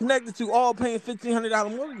people that I'm connected to all paying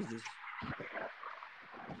 $1,500 mortgages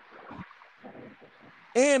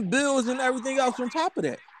and bills and everything else on top of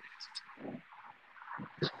that.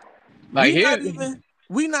 like We here. not even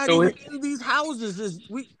we not So even in these houses.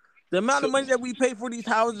 The amount of money that we pay for these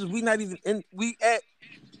houses? We not even in.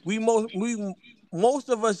 Most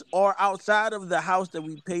of us are outside of the house that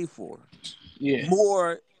we pay for yeah,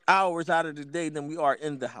 more hours out of the day than we are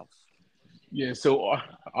in the house. yeah. So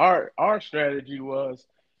our strategy was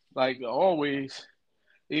like always.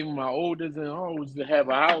 Even my oldest and always to have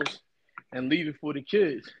a house and leave it for the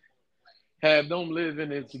kids. Have them live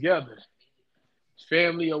in it together,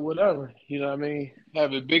 family or whatever. You know what I mean?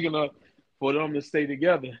 Have it big enough for them to stay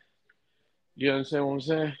together. You understand what I'm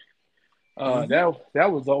saying? Mm-hmm.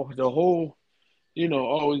 That was the whole,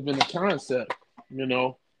 always been the concept. You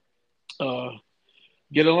know, uh,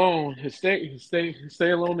 get along,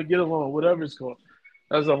 stay alone to get along, whatever it's called.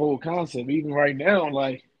 That's the whole concept. Even right now,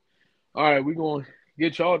 like, all right, we're gonna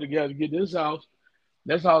get y'all together, get this house.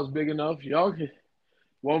 This house big enough. Y'all can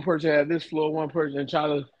one person have this floor, one person and try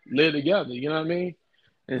to live together. You know what I mean?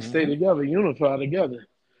 And stay Mm-hmm. together, unify together.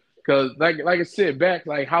 Because like I said, back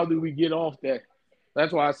like how do we get off that?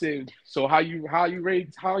 That's why I said. So how you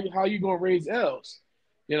gonna raise L's?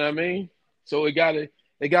 You know what I mean? So it gotta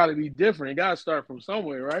be different. It gotta start from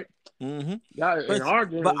somewhere, right? Mm-hmm. Got in But our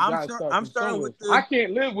but journey, it I'm gotta start start I'm from starting somewhere. with I the.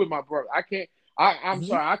 can't live with my brother. I can't. I'm Mm-hmm.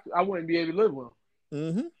 sorry. I wouldn't be able to live with him.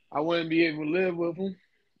 Mm-hmm. I wouldn't be able to live with him.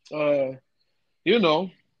 Uh, you know,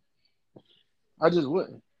 I just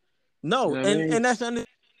wouldn't. You No, know what I and mean? that's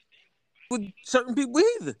with certain people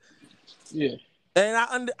either. Yeah.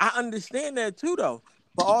 And I understand that too though.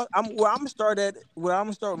 But where I'm gonna start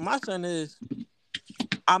with my son is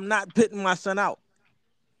I'm not pitting my son out.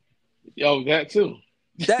 Yo, that too.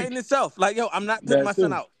 That in itself, like yo, I'm not pitting my That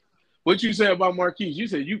son too. out. What you say about Marquise? You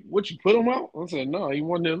said you put him out? I said no, he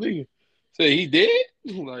wanted to leave. Say he did?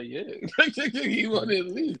 I'm like, yeah. He wanted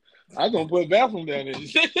to leave. I gonna put a bathroom down there.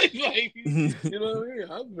 Like, you know what I mean?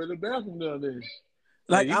 I put a bathroom down there.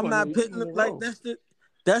 Like Like I'm not he pitting wanted it to like go.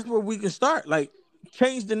 that's where we can start. Like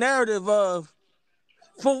change the narrative of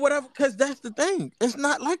for whatever because that's the thing. It's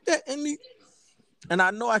not like that in the and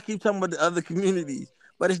I know I keep talking about the other communities,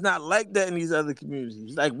 but it's not like that in these other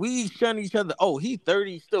communities. Like we shun each other. Oh, he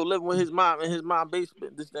 30, still living with his mom in his mom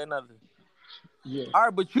basement, this, that, and other. Yeah. All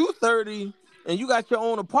right, but you 30 and you got your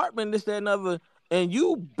own apartment, this, that, and other, and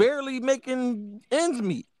you barely making ends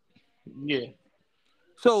meet. Yeah.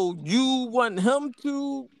 So you want him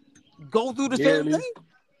to go through the same Barely. thing?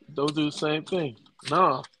 Don't do the same thing.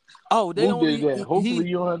 Nah. Oh, they Who did only that? Hopefully he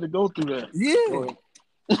you don't have to go through that. Go yeah. ahead.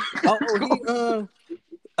 He's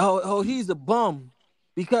a bum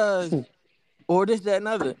because or this, that, and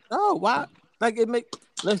other. No, why? Like it make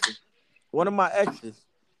listen. One of my exes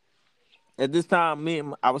at this time,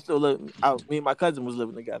 I was still living. Me and my cousin was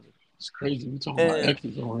living together, It's crazy. We talking about and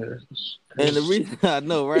exes on here. It's and the crazy. reason I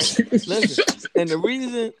know, right? Listen, and the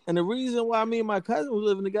reason why me and my cousin was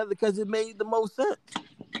living together because it made the most sense.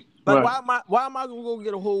 Like, Right. why am I gonna go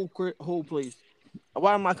get a whole place?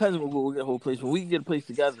 Why am my cousin gonna go get a whole place when we can get a place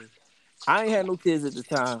together? I ain't had no kids at the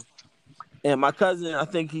time, and my cousin, I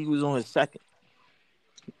think he was on his second.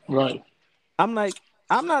 Right. I'm like,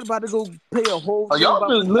 I'm not about to go pay a whole Oh, thing y'all by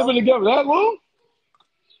been living myself. together that long?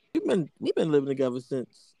 We've been living together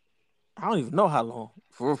since I don't even know how long.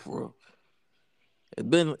 For real, for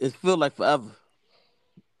real. It's feel like forever.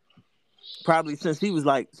 Probably since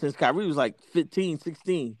Kyrie was like 15,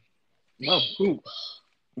 16. Oh, cool.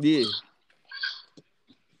 Yeah.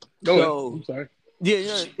 Go ahead. So I'm sorry.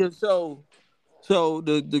 yeah. So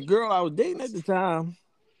the girl I was dating at the time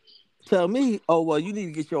tell me, oh well, you need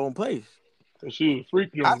to get your own place. She was a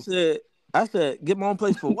freak I joint. said, get my own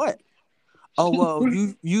place for what? Oh well,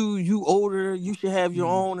 you older, you should have your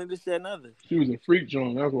own and this, that, and other. She was a freak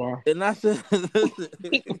joint. That's why. And I said,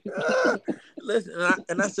 listen,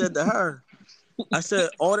 and I said to her, I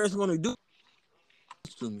said, all that's gonna do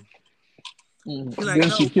to me. She like,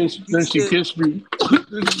 Then she no, kissed. you Then she should. kissed me.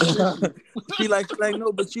 she like,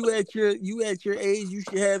 no, but you at your age, you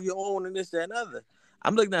should have your own and this, that, and other.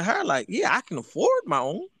 I'm looking at her like, yeah, I can afford my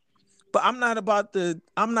own, but I'm not about to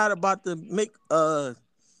make an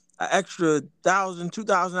extra $1,000,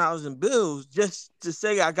 $2,000 in bills just to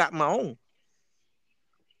say I got my own.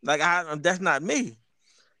 Like that's not me.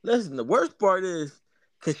 Listen, the worst part is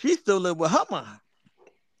because she still live with her mom.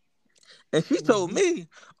 And she told me,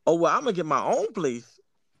 oh, well, I'm going to get my own place.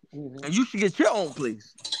 And you should get your own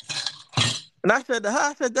place. And I said to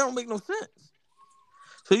her, that don't make no sense.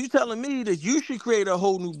 So you telling me that you should create a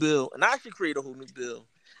whole new bill and I should create a whole new bill.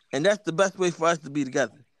 And that's the best way for us to be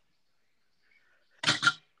together.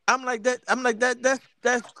 I'm like that's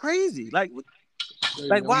crazy. Like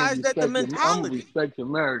why is that the I'm gonna mentality? respect your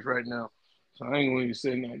marriage right now. So I ain't gonna even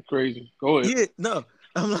say nothing crazy. Go ahead. Yeah, no.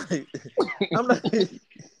 I'm like,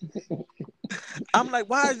 I'm like,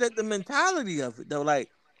 why is that the mentality of it though? Like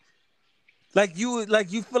you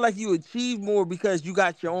feel like you achieve more because you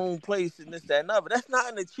got your own place and this, that, and other. That's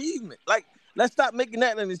not an achievement. Like, let's stop making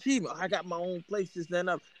that an achievement. I got my own place, this, that, and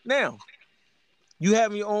other. Now, you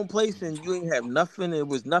have your own place and you ain't have nothing. It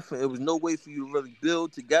was nothing. It was no way for you to really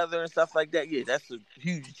build together and stuff like that. Yeah, that's a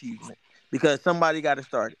huge achievement because somebody got to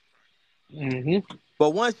start it. Mm-hmm. But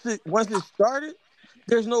once it started,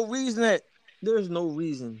 there's no reason that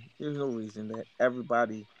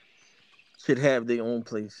everybody should have their own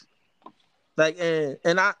place. Like and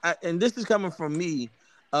this is coming from me,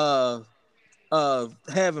 of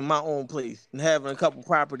having my own place and having a couple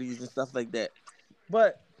properties and stuff like that.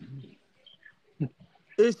 But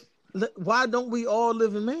it's why don't we all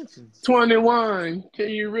live in mansions? 21. Can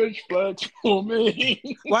you rich flex for me?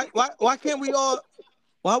 Why can't we all?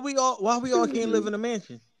 Why we all can't live in a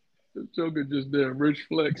mansion? The Joker just did a rich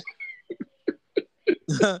flex.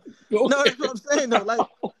 No, that's what I'm saying though. Like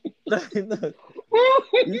no.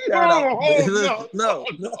 You shout out. No.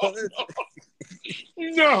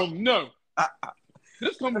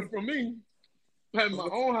 This coming from me. I have my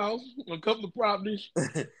own house, a couple of properties,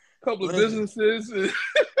 a couple of businesses.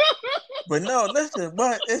 But no, listen,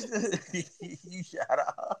 but it's you shout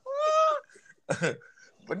out.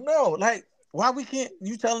 But no, like why we can't?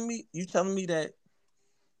 You telling me that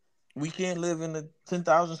we can't live in a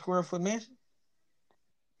 10,000 square foot mansion?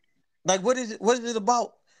 Like what is it? What is it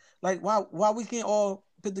about? Like why we can't all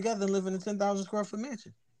put together and live in a 10,000 square foot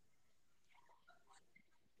mansion?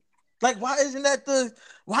 Like why isn't that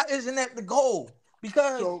the goal?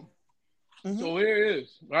 Because So here it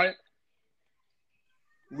is, right?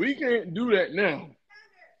 We can't do that now,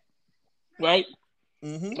 right?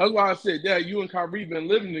 Mm-hmm. That's why I said that you and Kyrie been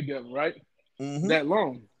living together, right? Mm-hmm. That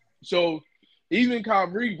long. So even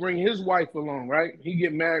Kyrie bring his wife along, right? He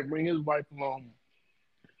get married, bring his wife along.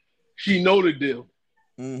 She know the deal.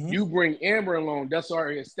 Mm-hmm. You bring Amber along, that's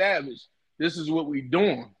already established. This is what we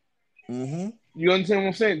doing. Mm-hmm. You understand what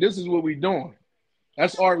I'm saying? This is what we doing.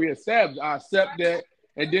 That's already established. I accept that.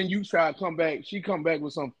 And then you try to come back. She come back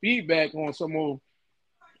with some feedback on some more.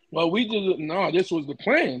 Well, this was the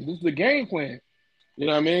plan. This is the game plan. You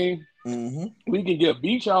know what I mean? Mm-hmm. We can get a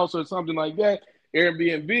beach house or something like that.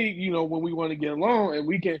 Airbnb, when we want to get along, and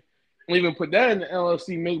we can even put that in the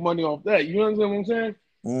LLC, make money off that. You understand what I'm saying?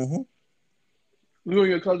 Mm-hmm. You and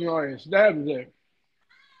your cousin already established that.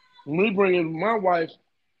 When we bring in my wife,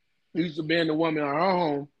 used to being the woman in her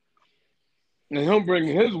home, and him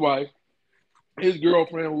bringing his wife, his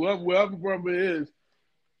girlfriend, whoever brother is,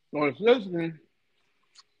 or his sister,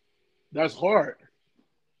 that's hard.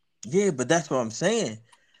 Yeah, but that's what I'm saying.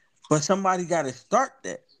 But somebody got to start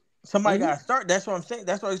that. Somebody Mm-hmm. got to start. That's what I'm saying.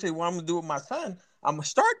 That's why you say, "What I'm gonna do with my son? I'm gonna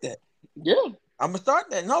start that. Yeah, I'm gonna start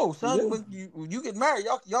that." No, son, yeah, when you get married,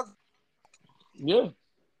 yeah.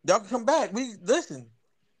 y'all can come back. We listen.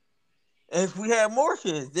 If we have more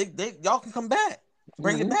kids, they y'all can come back,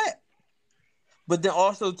 bring it Mm-hmm. back. But then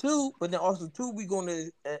also too, we gonna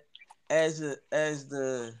as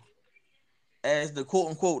the quote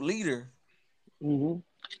unquote leader. Mm-hmm.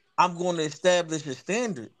 I'm going to establish a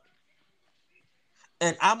standard,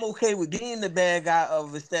 and I'm okay with being the bad guy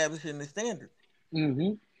of establishing the standard.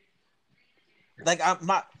 Mm-hmm. Like I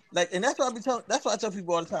my like, and that's what I be telling. That's what I tell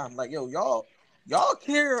people all the time. Like, yo, y'all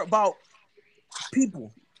care about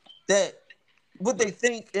people that what they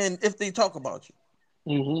think and if they talk about you.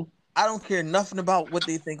 Mm-hmm. I don't care nothing about what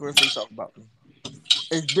they think or if they talk about me.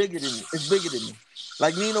 It's bigger than me. It's bigger than me.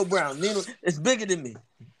 Like Nino Brown. It's bigger than me.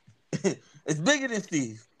 It's bigger than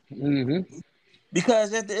Steve. Mm-hmm.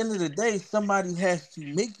 Because at the end of the day, somebody has to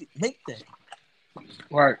make that.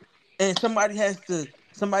 Right. And somebody has to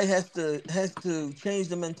change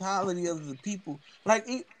the mentality of the people. Like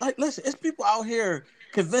listen, it's people out here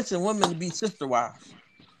convincing women to be sister wives.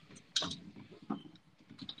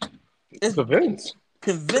 It's Convince.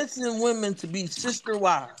 convincing women to be sister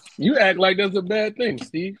wives. You act like that's a bad thing,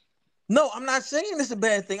 Steve. No, I'm not saying it's a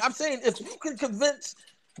bad thing. I'm saying if you can convince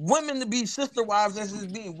women to be sister wives, as is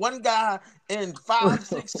being one guy and 5,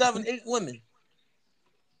 6, 7, 8 women,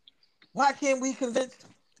 why can't we convince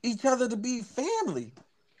each other to be family?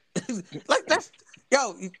 Like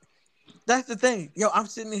yo, that's the thing. Yo, I'm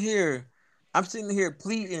sitting here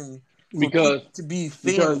pleading for because people to be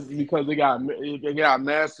because family. because they got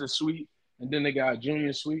master suite and then they got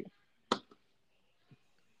junior suite.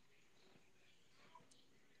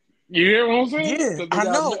 You hear what I'm saying? Yeah, Because they I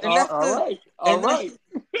got know, and all right, all and that's right,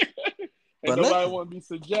 and but nobody listen, want to be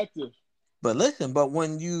subjective. but listen, but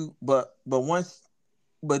when you but once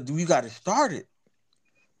but we got to start it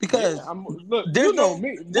Yeah, because look. there's You know no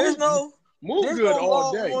me. there's Move, no move there's good no all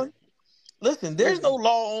law day. on listen, there's no Listen,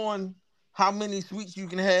 law on how many suites you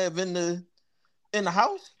can have in the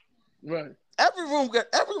house. right. Every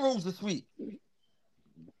room's a suite.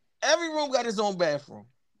 Every room got its own bathroom.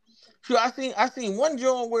 Sure, I seen one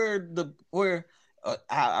joint where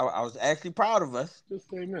I was actually proud of us. Just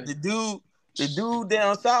say The man. dude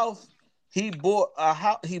down south, he bought a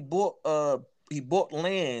house. He bought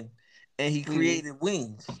land, and he Mm-hmm. created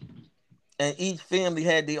wings. And each family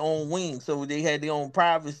had their own wing, so they had their own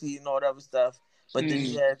privacy and all that other stuff. But then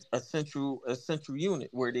he Mm-hmm. had a central unit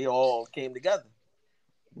where they all came together.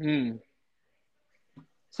 Mm-hmm.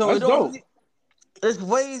 So That's it dope. only it's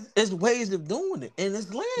ways of doing it, and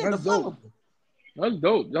it's land That's dope. available. That's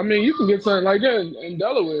dope. I mean, you can get something like that in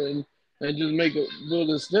Delaware and just make a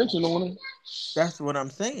little extension on it. That's what I'm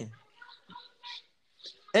saying.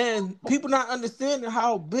 And people not understanding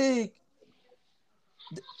how big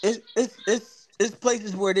it's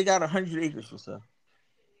places where they got 100 acres or so.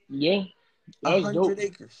 Yeah, A that's dope. hundred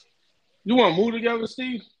acres. You want to move together,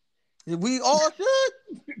 Steve? We all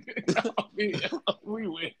should. I mean, we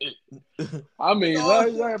win. I We mean, all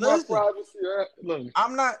let should. have my Listen, privacy. Look,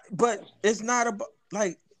 I'm not, but it's not about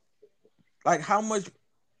like how much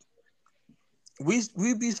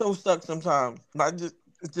we be so stuck sometimes. Not just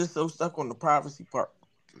it's just so stuck on the privacy part.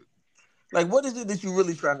 Like, what is it that you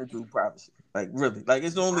really trying to do? Privacy, like really, like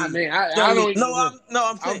it's I only mean, it's I only don't. no. Look,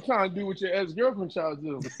 I'm I'm saying. trying to do what your ex girlfriend tried to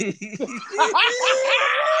do.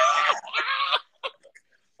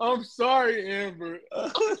 I'm sorry, Amber.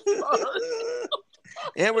 I'm sorry.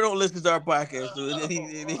 Amber don't listen to our podcast, so it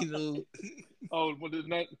ain't no. Oh, but it's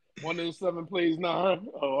not one of the seven plays now, huh?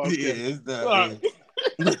 Oh, Yeah, okay. it's All not. right.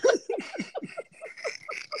 Yeah.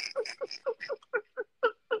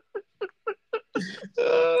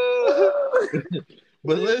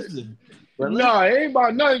 But listen, but No, listen. it ain't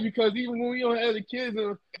about nothing because even when we don't have the kids,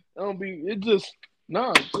 it don't be. It just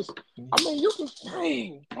no. It's just. I mean, you can.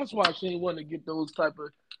 Dang, that's why she ain't want to get those type of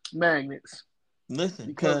magnets Listen,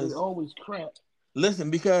 because they because always crap. let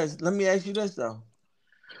me ask you this though: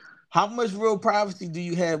 how much real privacy do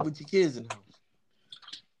you have with your kids in the house?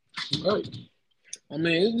 Right. I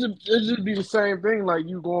mean, it just be the same thing. Like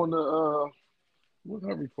you going to what's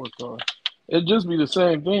her report card? It just be the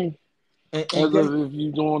same thing And as guess, if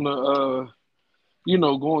you going to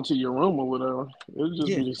going to your room or whatever. It just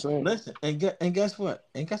yeah, be the same. listen, and guess what?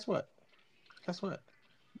 And guess what? Guess what?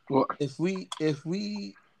 Well, If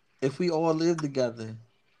we all live together,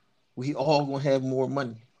 we all gonna have more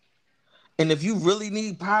money. And if you really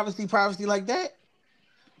need privacy like that,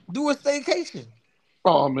 do a staycation.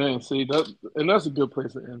 Oh man, see that's a good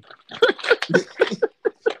place to end.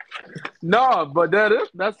 No, but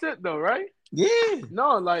that's it though, right? Yeah.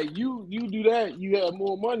 No, like you do that, you have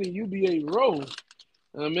more money, you be able to roll.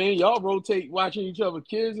 I mean, y'all rotate watching each other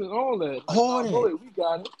kids and all that. Like, All nah, go that. ahead, we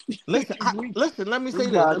got Listen, it. we, let me we say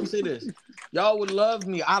this. got Let me say this. Y'all would love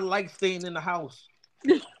me. I like staying in the house.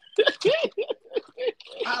 it.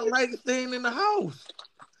 I like staying in the house.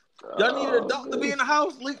 Y'all need an adult to be Man. in the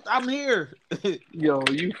house? I'm here. Yo,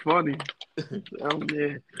 you funny.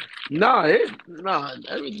 Yeah. Nah,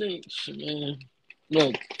 everything, man.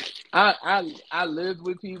 Look, I lived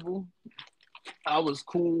with people. I was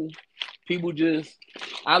cool. People just,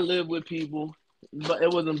 I lived with people, but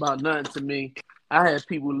it wasn't about nothing to me. I had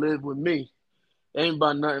people live with me. It ain't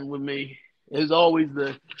about nothing with me. It's always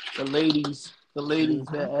the ladies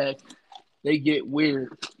Mm-hmm. that act, they get weird.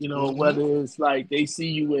 Mm-hmm. Whether it's like they see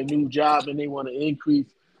you in a new job and they want to increase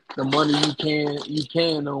the money you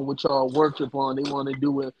can on what y'all worked upon. They want to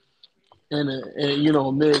do it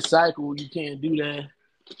in mid cycle. You can't do that.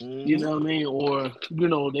 You Mm-hmm. know what I mean? Or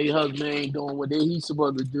they husband ain't doing what he's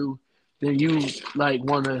supposed to do. Then you like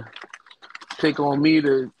want to pick on me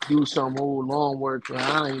to do some old lawn work, but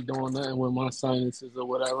I ain't doing nothing with my sinuses or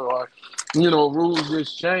whatever. Or rules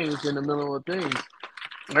just change in the middle of things.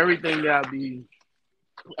 Everything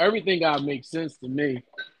gotta make sense to me,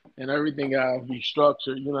 and everything gotta be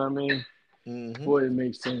structured. You know what I mean? Mm-hmm. Before it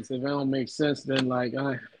makes sense. If it don't make sense, then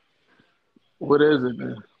what is it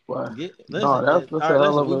then? But Yeah, no, listen, man. that's All a right, hell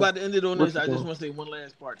listen. of We a about to end it on what this. you I just call. want to say one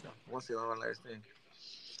last part, though. I want to say one last thing.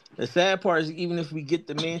 The sad part is, even if we get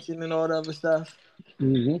the mansion and all the other stuff,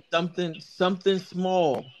 Mm-hmm. something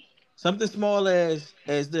small as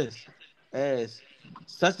this, as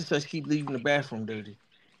such and such keep leaving the bathroom dirty,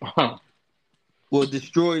 will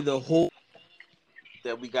destroy the whole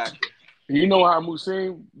that we got there. You know how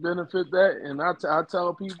Musim benefit that, and I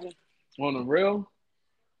tell people on the real,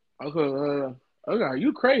 okay,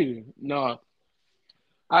 you crazy? No,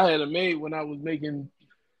 I had a maid when I was making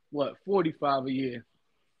what 45 a year.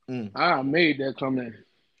 Mm, I made that come in.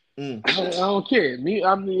 mm, I don't care. Me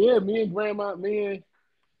and grandma, me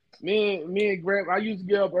and grandma. I used to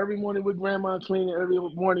get up every morning with grandma cleaning, every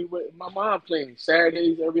morning with my mom cleaning.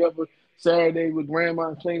 Saturdays, every other Saturday with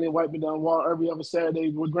grandma cleaning, wiping down wall every other Saturday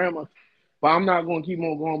with grandma. But I'm not going to keep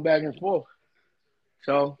on going back and forth.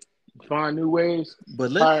 So find new ways.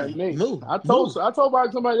 but Hire listen, me. move, I told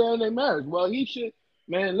about somebody that in their marriage. Well, he should.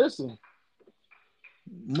 Man, listen.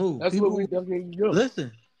 move. That's what we definitely do.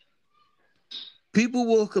 Listen. People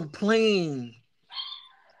will complain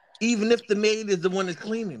even if the maid is the one that's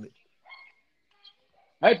cleaning it.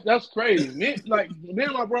 That's crazy. Me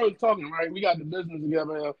and my brother talking, right? We got the business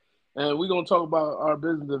together, and we're gonna talk about our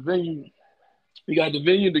business, the venue. We got the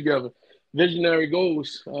venue together. Visionary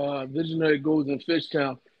Goals in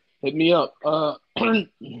Fishtown. Hit me up.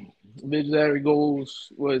 Visionary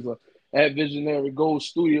Goals was at Visionary Goals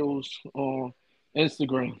Studios on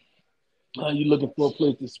Instagram. You looking for a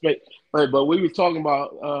place to spend? Right, but we were talking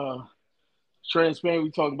about transparent.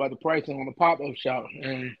 We talking about the pricing on the pop up shop,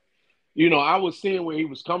 and I was seeing where he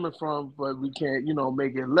was coming from, but we can't,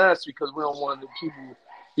 make it less because we don't want the people,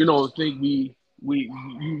 think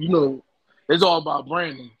it's all about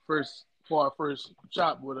branding first for our first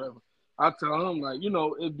shop, whatever. I tell him like,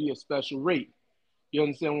 it'd be a special rate. You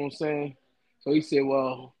understand what I'm saying? So he said,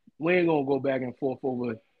 well, we ain't gonna go back and forth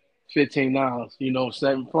over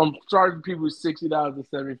 $15. From charging people $60 to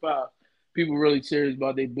 75. People really serious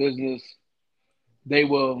about their business. They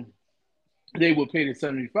will they will pay the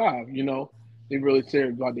 75. They really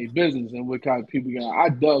serious about their business and what kind of people got. I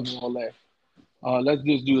dug all that. Let's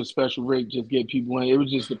just do a special rate, just get people in. It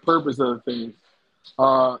was just the purpose of the thing.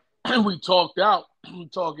 Uh, we talk it out,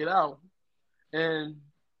 and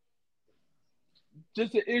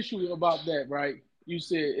just an issue about that, right? You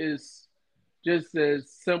said it's just as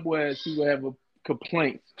simple as people have a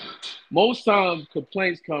complaint. Most times,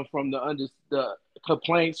 complaints come from the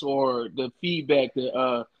complaints or the feedback,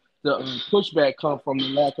 the pushback come from the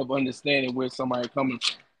lack of understanding where somebody coming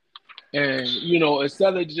from. And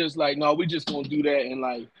instead of just like, no, we just gonna do that and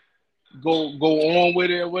like go on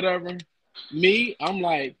with it or whatever. I'm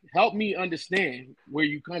like, help me understand where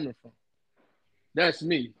you coming from. That's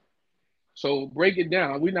me. So break it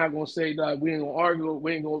down. We're not gonna say that we ain't gonna argue,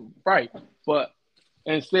 we ain't gonna fight. But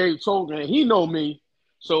and stay talking. And he know me,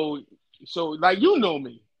 so like you know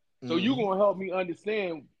me. So you Mm-hmm. gonna help me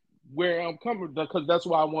understand where I'm coming because that's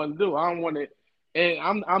what I want to do. I don't want to,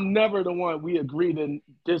 and I'm never the one we agree to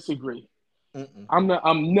disagree. Mm-mm.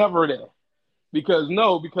 I'm never there. because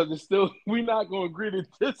it's still we're not gonna agree to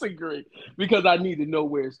disagree because I need to know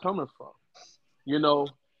where it's coming from, you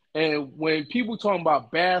know. And when people talking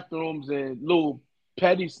about bathrooms and little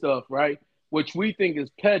petty stuff, right, which we think is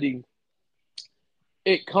petty,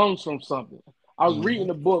 it comes from something. I was Mm-hmm. reading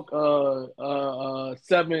the book,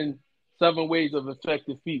 Seven Ways of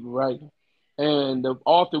Effective People, right, and the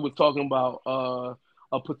author was talking about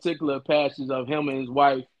a particular passage of him and his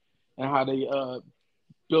wife and how they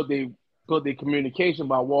built their built their communication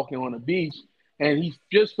by walking on the beach, and he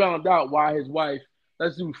just found out why his wife.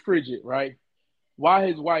 Let's do frigid, right? Why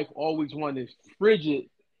his wife always wanted frigid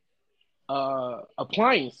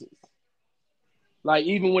appliances. Like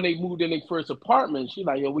even when they moved in their first apartment, she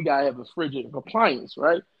like, yo, we gotta have a frigid appliance,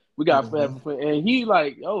 right? We gotta Mm-hmm. have, and he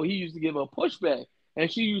like, oh, he used to give her pushback,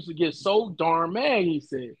 and she used to get so darn mad. He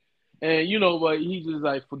said, and but he just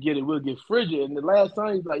like, forget it, we'll get frigid. And the last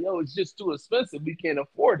time he's like, yo, it's just too expensive, we can't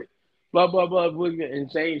afford it. Blah blah blah.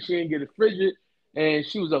 And she didn't get it frigid, and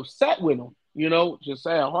she was upset with him. Just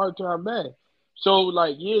had a hard time, man. So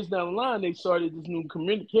like years down the line, they started this new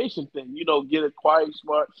communication thing. Get a quiet,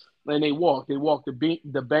 smart, and they walked. They walked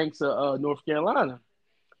the banks of North Carolina,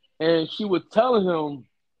 and she was telling him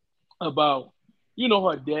about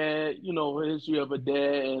her dad, her history of her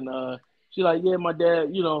dad, and she like, yeah, my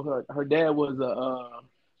dad, her dad was a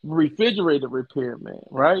refrigerator repairman,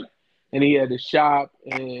 right? And he had a shop,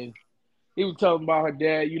 and he was talking about her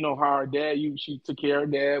dad. How her dad, she took care of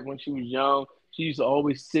her dad when she was young. She used to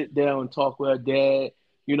always sit down and talk with her dad.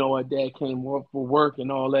 Her dad came up for work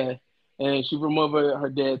and all that. And she remember her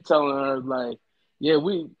dad telling her like, "Yeah,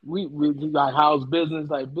 we like how's business?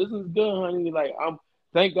 Like business good, honey. Like I'm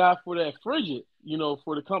thank God for that Frigid.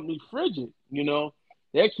 For the company Frigid.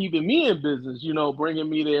 They're keeping me in business. Bringing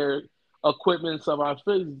me their equipment and stuff.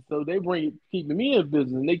 So they keeping me in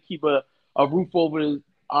business. And they keep a roof over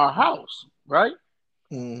our house, right?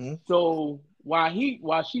 Mm-hmm. So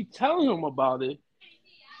while she telling him about it,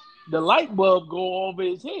 the light bulb go over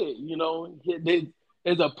his head.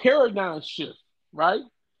 There's a paradigm shift, right?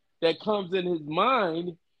 That comes in his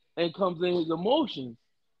mind and comes in his emotions.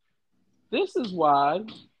 This is why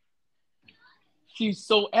she's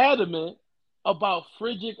so adamant about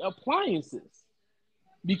frigid appliances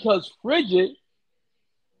because frigid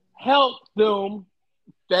helped them,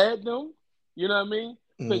 fed them. You know what I mean?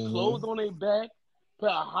 Put clothes Mm-hmm. on their back, put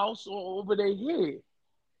a house over their head.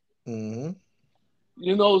 Mm-hmm.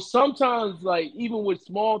 Sometimes like even with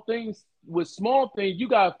small things, you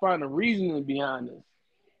gotta find a reasoning behind this.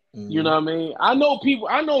 You know Mm-hmm. what I mean? I know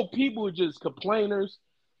people are just complainers,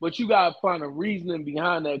 but you gotta find a reasoning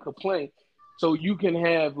behind that complaint so you can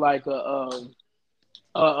have like a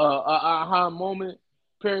aha moment,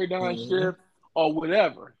 paradigm Mm-hmm. shift, or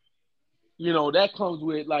whatever. That comes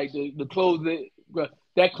with like the clothes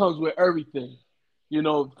that comes with everything.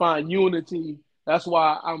 Find unity. That's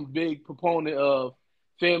why I'm a big proponent of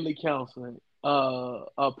family counseling,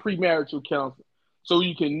 premarital counseling, so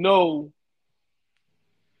you can know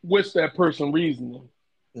what's that person reasoning,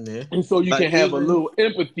 Yeah. and so you Like can have a even little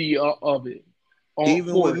empathy of it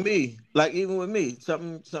even for with it. me, like even with me,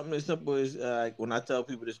 something as simple as like when I tell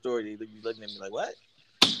people the story, they be looking at me like, "What?"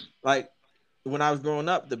 Like when I was growing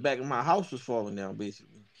up, the back of my house was falling down,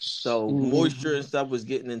 basically. So Mm-hmm. moisture and stuff was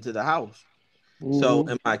getting into the house. So Mm-hmm.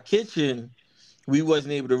 in my kitchen, we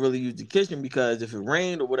wasn't able to really use the kitchen because if it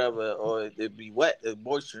rained or whatever, or it'd be wet, the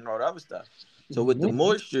moisture and all the other stuff. So with the Mm-hmm.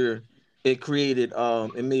 moisture, it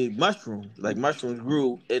made mushrooms. Like mushrooms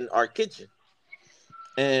grew in our kitchen.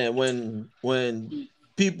 And when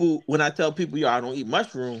I tell people, yo, I don't eat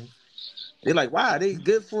mushrooms, they like, wow, they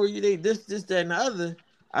good for you. They this, that, and the other.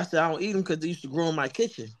 I said I don't eat them because they used to grow in my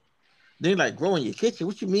kitchen. They like grow in your kitchen.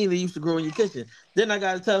 What you mean they used to grow in your kitchen? Then I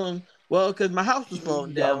gotta tell them, well, because my house was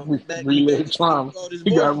falling You got down back in the day. relive So it trauma. was all this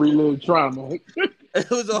You got moisture. relive trauma. It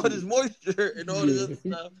was all Yeah, this moisture and all this yeah, other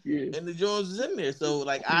stuff, yeah, and the Jones was in there. So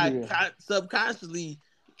like yeah, subconsciously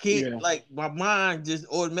can't yeah. like my mind just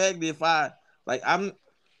automatically if I like I'm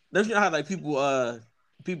don't you know how like people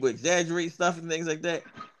exaggerate stuff and things like that.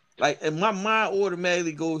 Like and my mind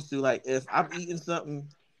automatically goes to like if I'm eating something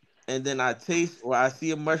and then I taste or I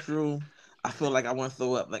see a mushroom, I feel like I want to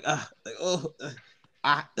throw up. Like oh,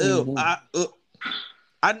 I ew, Mm-hmm. I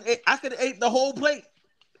could have ate the whole plate,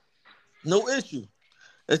 no issue.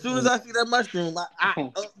 As soon as I see that mushroom,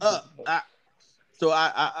 so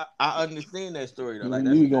I understand that story though. Like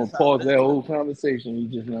You that's gonna how it pause that is. whole conversation you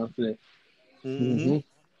just now said. Mm-hmm.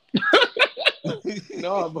 Mm-hmm.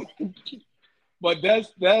 No, but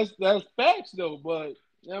that's facts though. But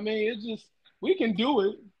I mean, it's just we can do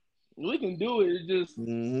it. We can do it. It's just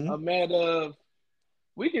Mm-hmm. a matter of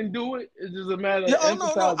we can do it. It's just a matter Yeah. of Oh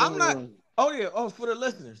no, no, I'm not. emphasizing. Oh yeah. Oh, for the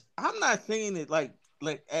listeners, I'm not saying it like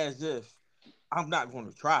as if I'm not going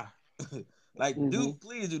to try. Like, Mm-hmm.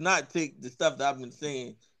 please do not take the stuff that I've been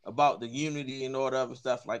saying about the unity and all the other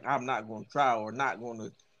stuff. Like, I'm not going to try or not going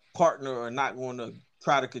to partner or not going to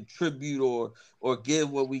try to contribute or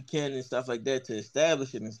give what we can and stuff like that to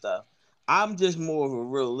establish it and stuff. I'm just more of a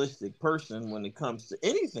realistic person when it comes to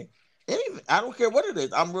anything. Anything. I don't care what it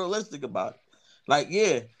is. I'm realistic about it. Like,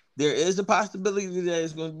 yeah, there is a possibility that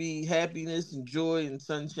it's going to be happiness and joy and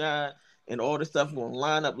sunshine and all the stuff going to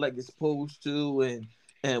line up like it's supposed to,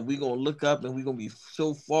 and we're gonna look up and we're gonna be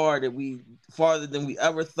so far that we farther than we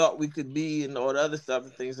ever thought we could be and all the other stuff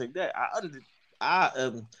and things like that. I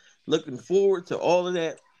am looking forward to all of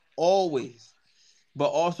that always. But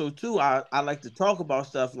also too, I like to talk about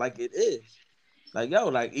stuff like it is. Like, yo,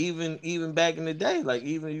 like even back in the day, like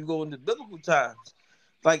even you go into biblical times,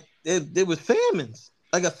 like there was famines.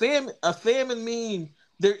 Like a famine mean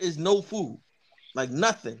there is no food. Like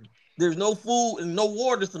nothing. There's no food and no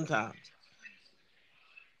water sometimes.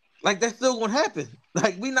 Like that's still gonna happen.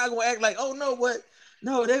 Like we not gonna act like, oh no, what?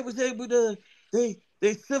 No, they was able to they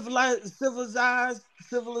they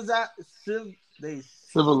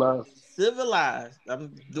Civilized. civilized.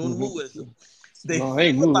 I'm doing the Mm-hmm. Mooism. They No, I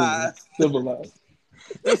ain't moving. civilized. Civilized.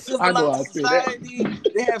 They I know civilized how to say that. society.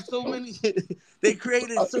 They have so many. They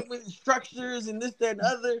created so many structures and this, that, and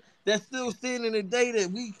other that still standing today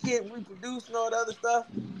that we can't reproduce and all the other stuff.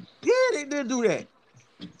 Yeah, they did do that,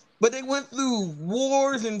 but they went through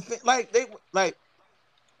wars and like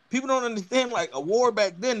people don't understand. Like a war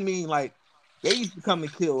back then mean like they used to come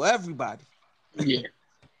and kill everybody, Yeah,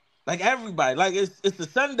 like everybody. Like it's a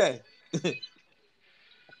Sunday,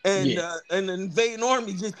 yeah, and the invading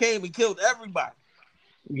army just came and killed everybody.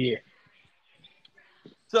 yeah.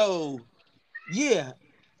 So yeah,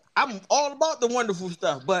 I'm all about the wonderful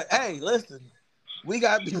stuff. But hey, listen, we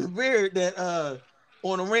gotta be prepared that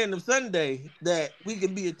on a random Sunday that we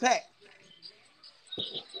can be attacked.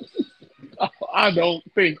 I don't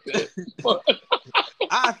think that. But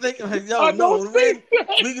I think like, yo, I no, don't on a think random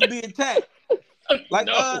that. we could be attacked. Like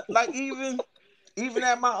No. like even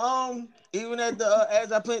at my even at the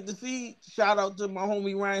as I plant the seed, shout out to my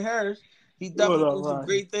homie Ryan Harris. He What definitely up, doing some Ryan?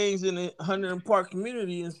 great things in the Hunter and Park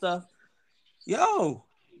community and stuff. Yo,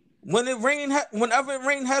 when it rain, whenever it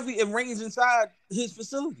rain heavy, it rains inside his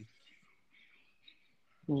facility.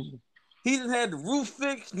 Mhm. He just had the roof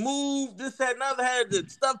fixed, moved, this, that, and other, had the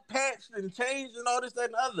stuff patched and changed and all this, that,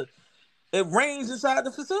 and other. It rains inside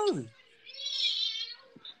the facility.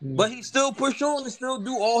 But he still push on and still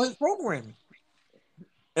do all his programming.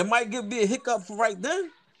 It might be a hiccup for right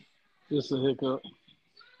then, Just a hiccup.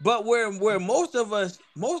 but where most of us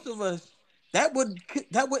that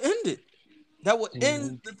would end it. That would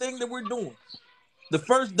end Hmm. the thing that we're doing. The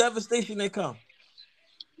first devastation that come.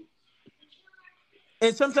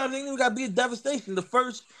 And sometimes it ain't even gotta be a devastation. The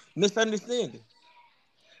first misunderstanding.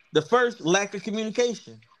 The first lack of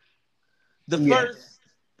communication. The Yeah. first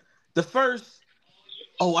the first,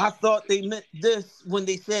 oh, I thought they meant this when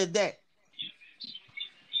they said that.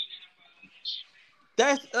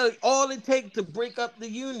 That's all it takes to break up the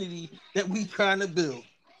unity that we trying to build.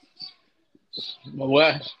 But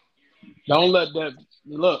what? Don't let that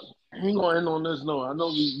look. We gonna end on this note. I know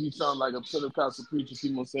we sound like a Pentecostal preacher.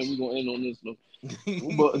 People saying we gonna end on this note,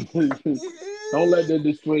 but don't let that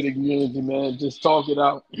destroy the community, man. Just talk it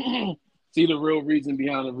out. See the real reason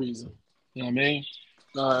behind the reason. You know what I mean?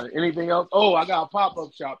 Anything else? Oh, I got a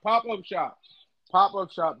pop-up shop. Pop-up shop. Pop-up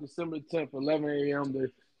shop December 10th, 11 a.m. to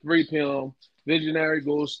 3 p.m. Visionary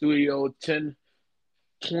Gold Studio,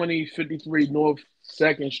 102053 North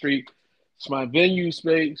 2nd Street. It's my venue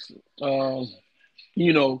space.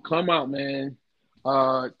 Come out, man.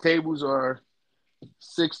 Tables are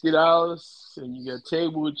 $60, and you get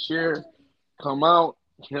table and chair. Come out,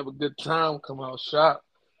 have a good time. Come out, shop.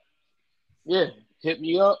 Yeah, hit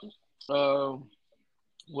me up. Um,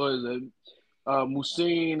 what is it?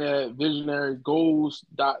 Musin at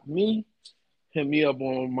visionarygoals.me. Hit me up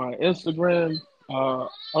on my Instagram,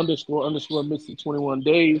 underscore Mr. 21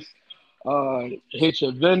 Days. Hit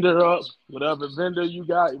your vendor up, whatever vendor you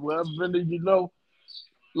got, whatever vendor you know,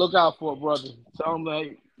 look out for it, brother. Tell them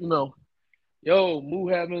like, yo, Moo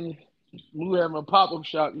having a pop-up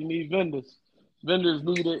shop. You need vendors. Vendors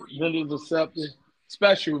need it. Vendors accept it.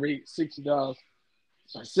 Special rate, $60.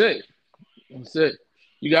 That's it. That's it.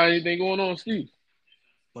 You got anything going on, Steve?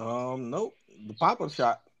 Nope. The pop up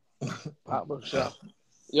shop. Pop-up shop.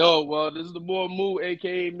 Yo, well, this is the boy Moo,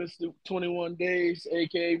 aka Mr. 21 Days,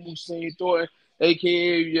 aka Musain Thornton,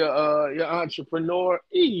 aka your entrepreneur,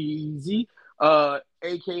 easy,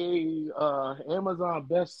 aka Amazon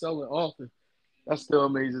best-selling author. That still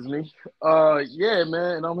amazes me. Yeah,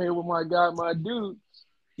 man, and I'm here with my guy, my dude.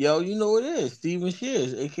 Yo, you know what it is. Steven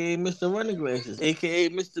Shears, aka Mr. Running Glasses, aka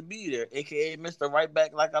Mr. Be There, aka Mr. Right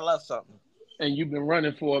Back Like I Love Something. And you've been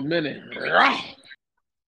running for a minute.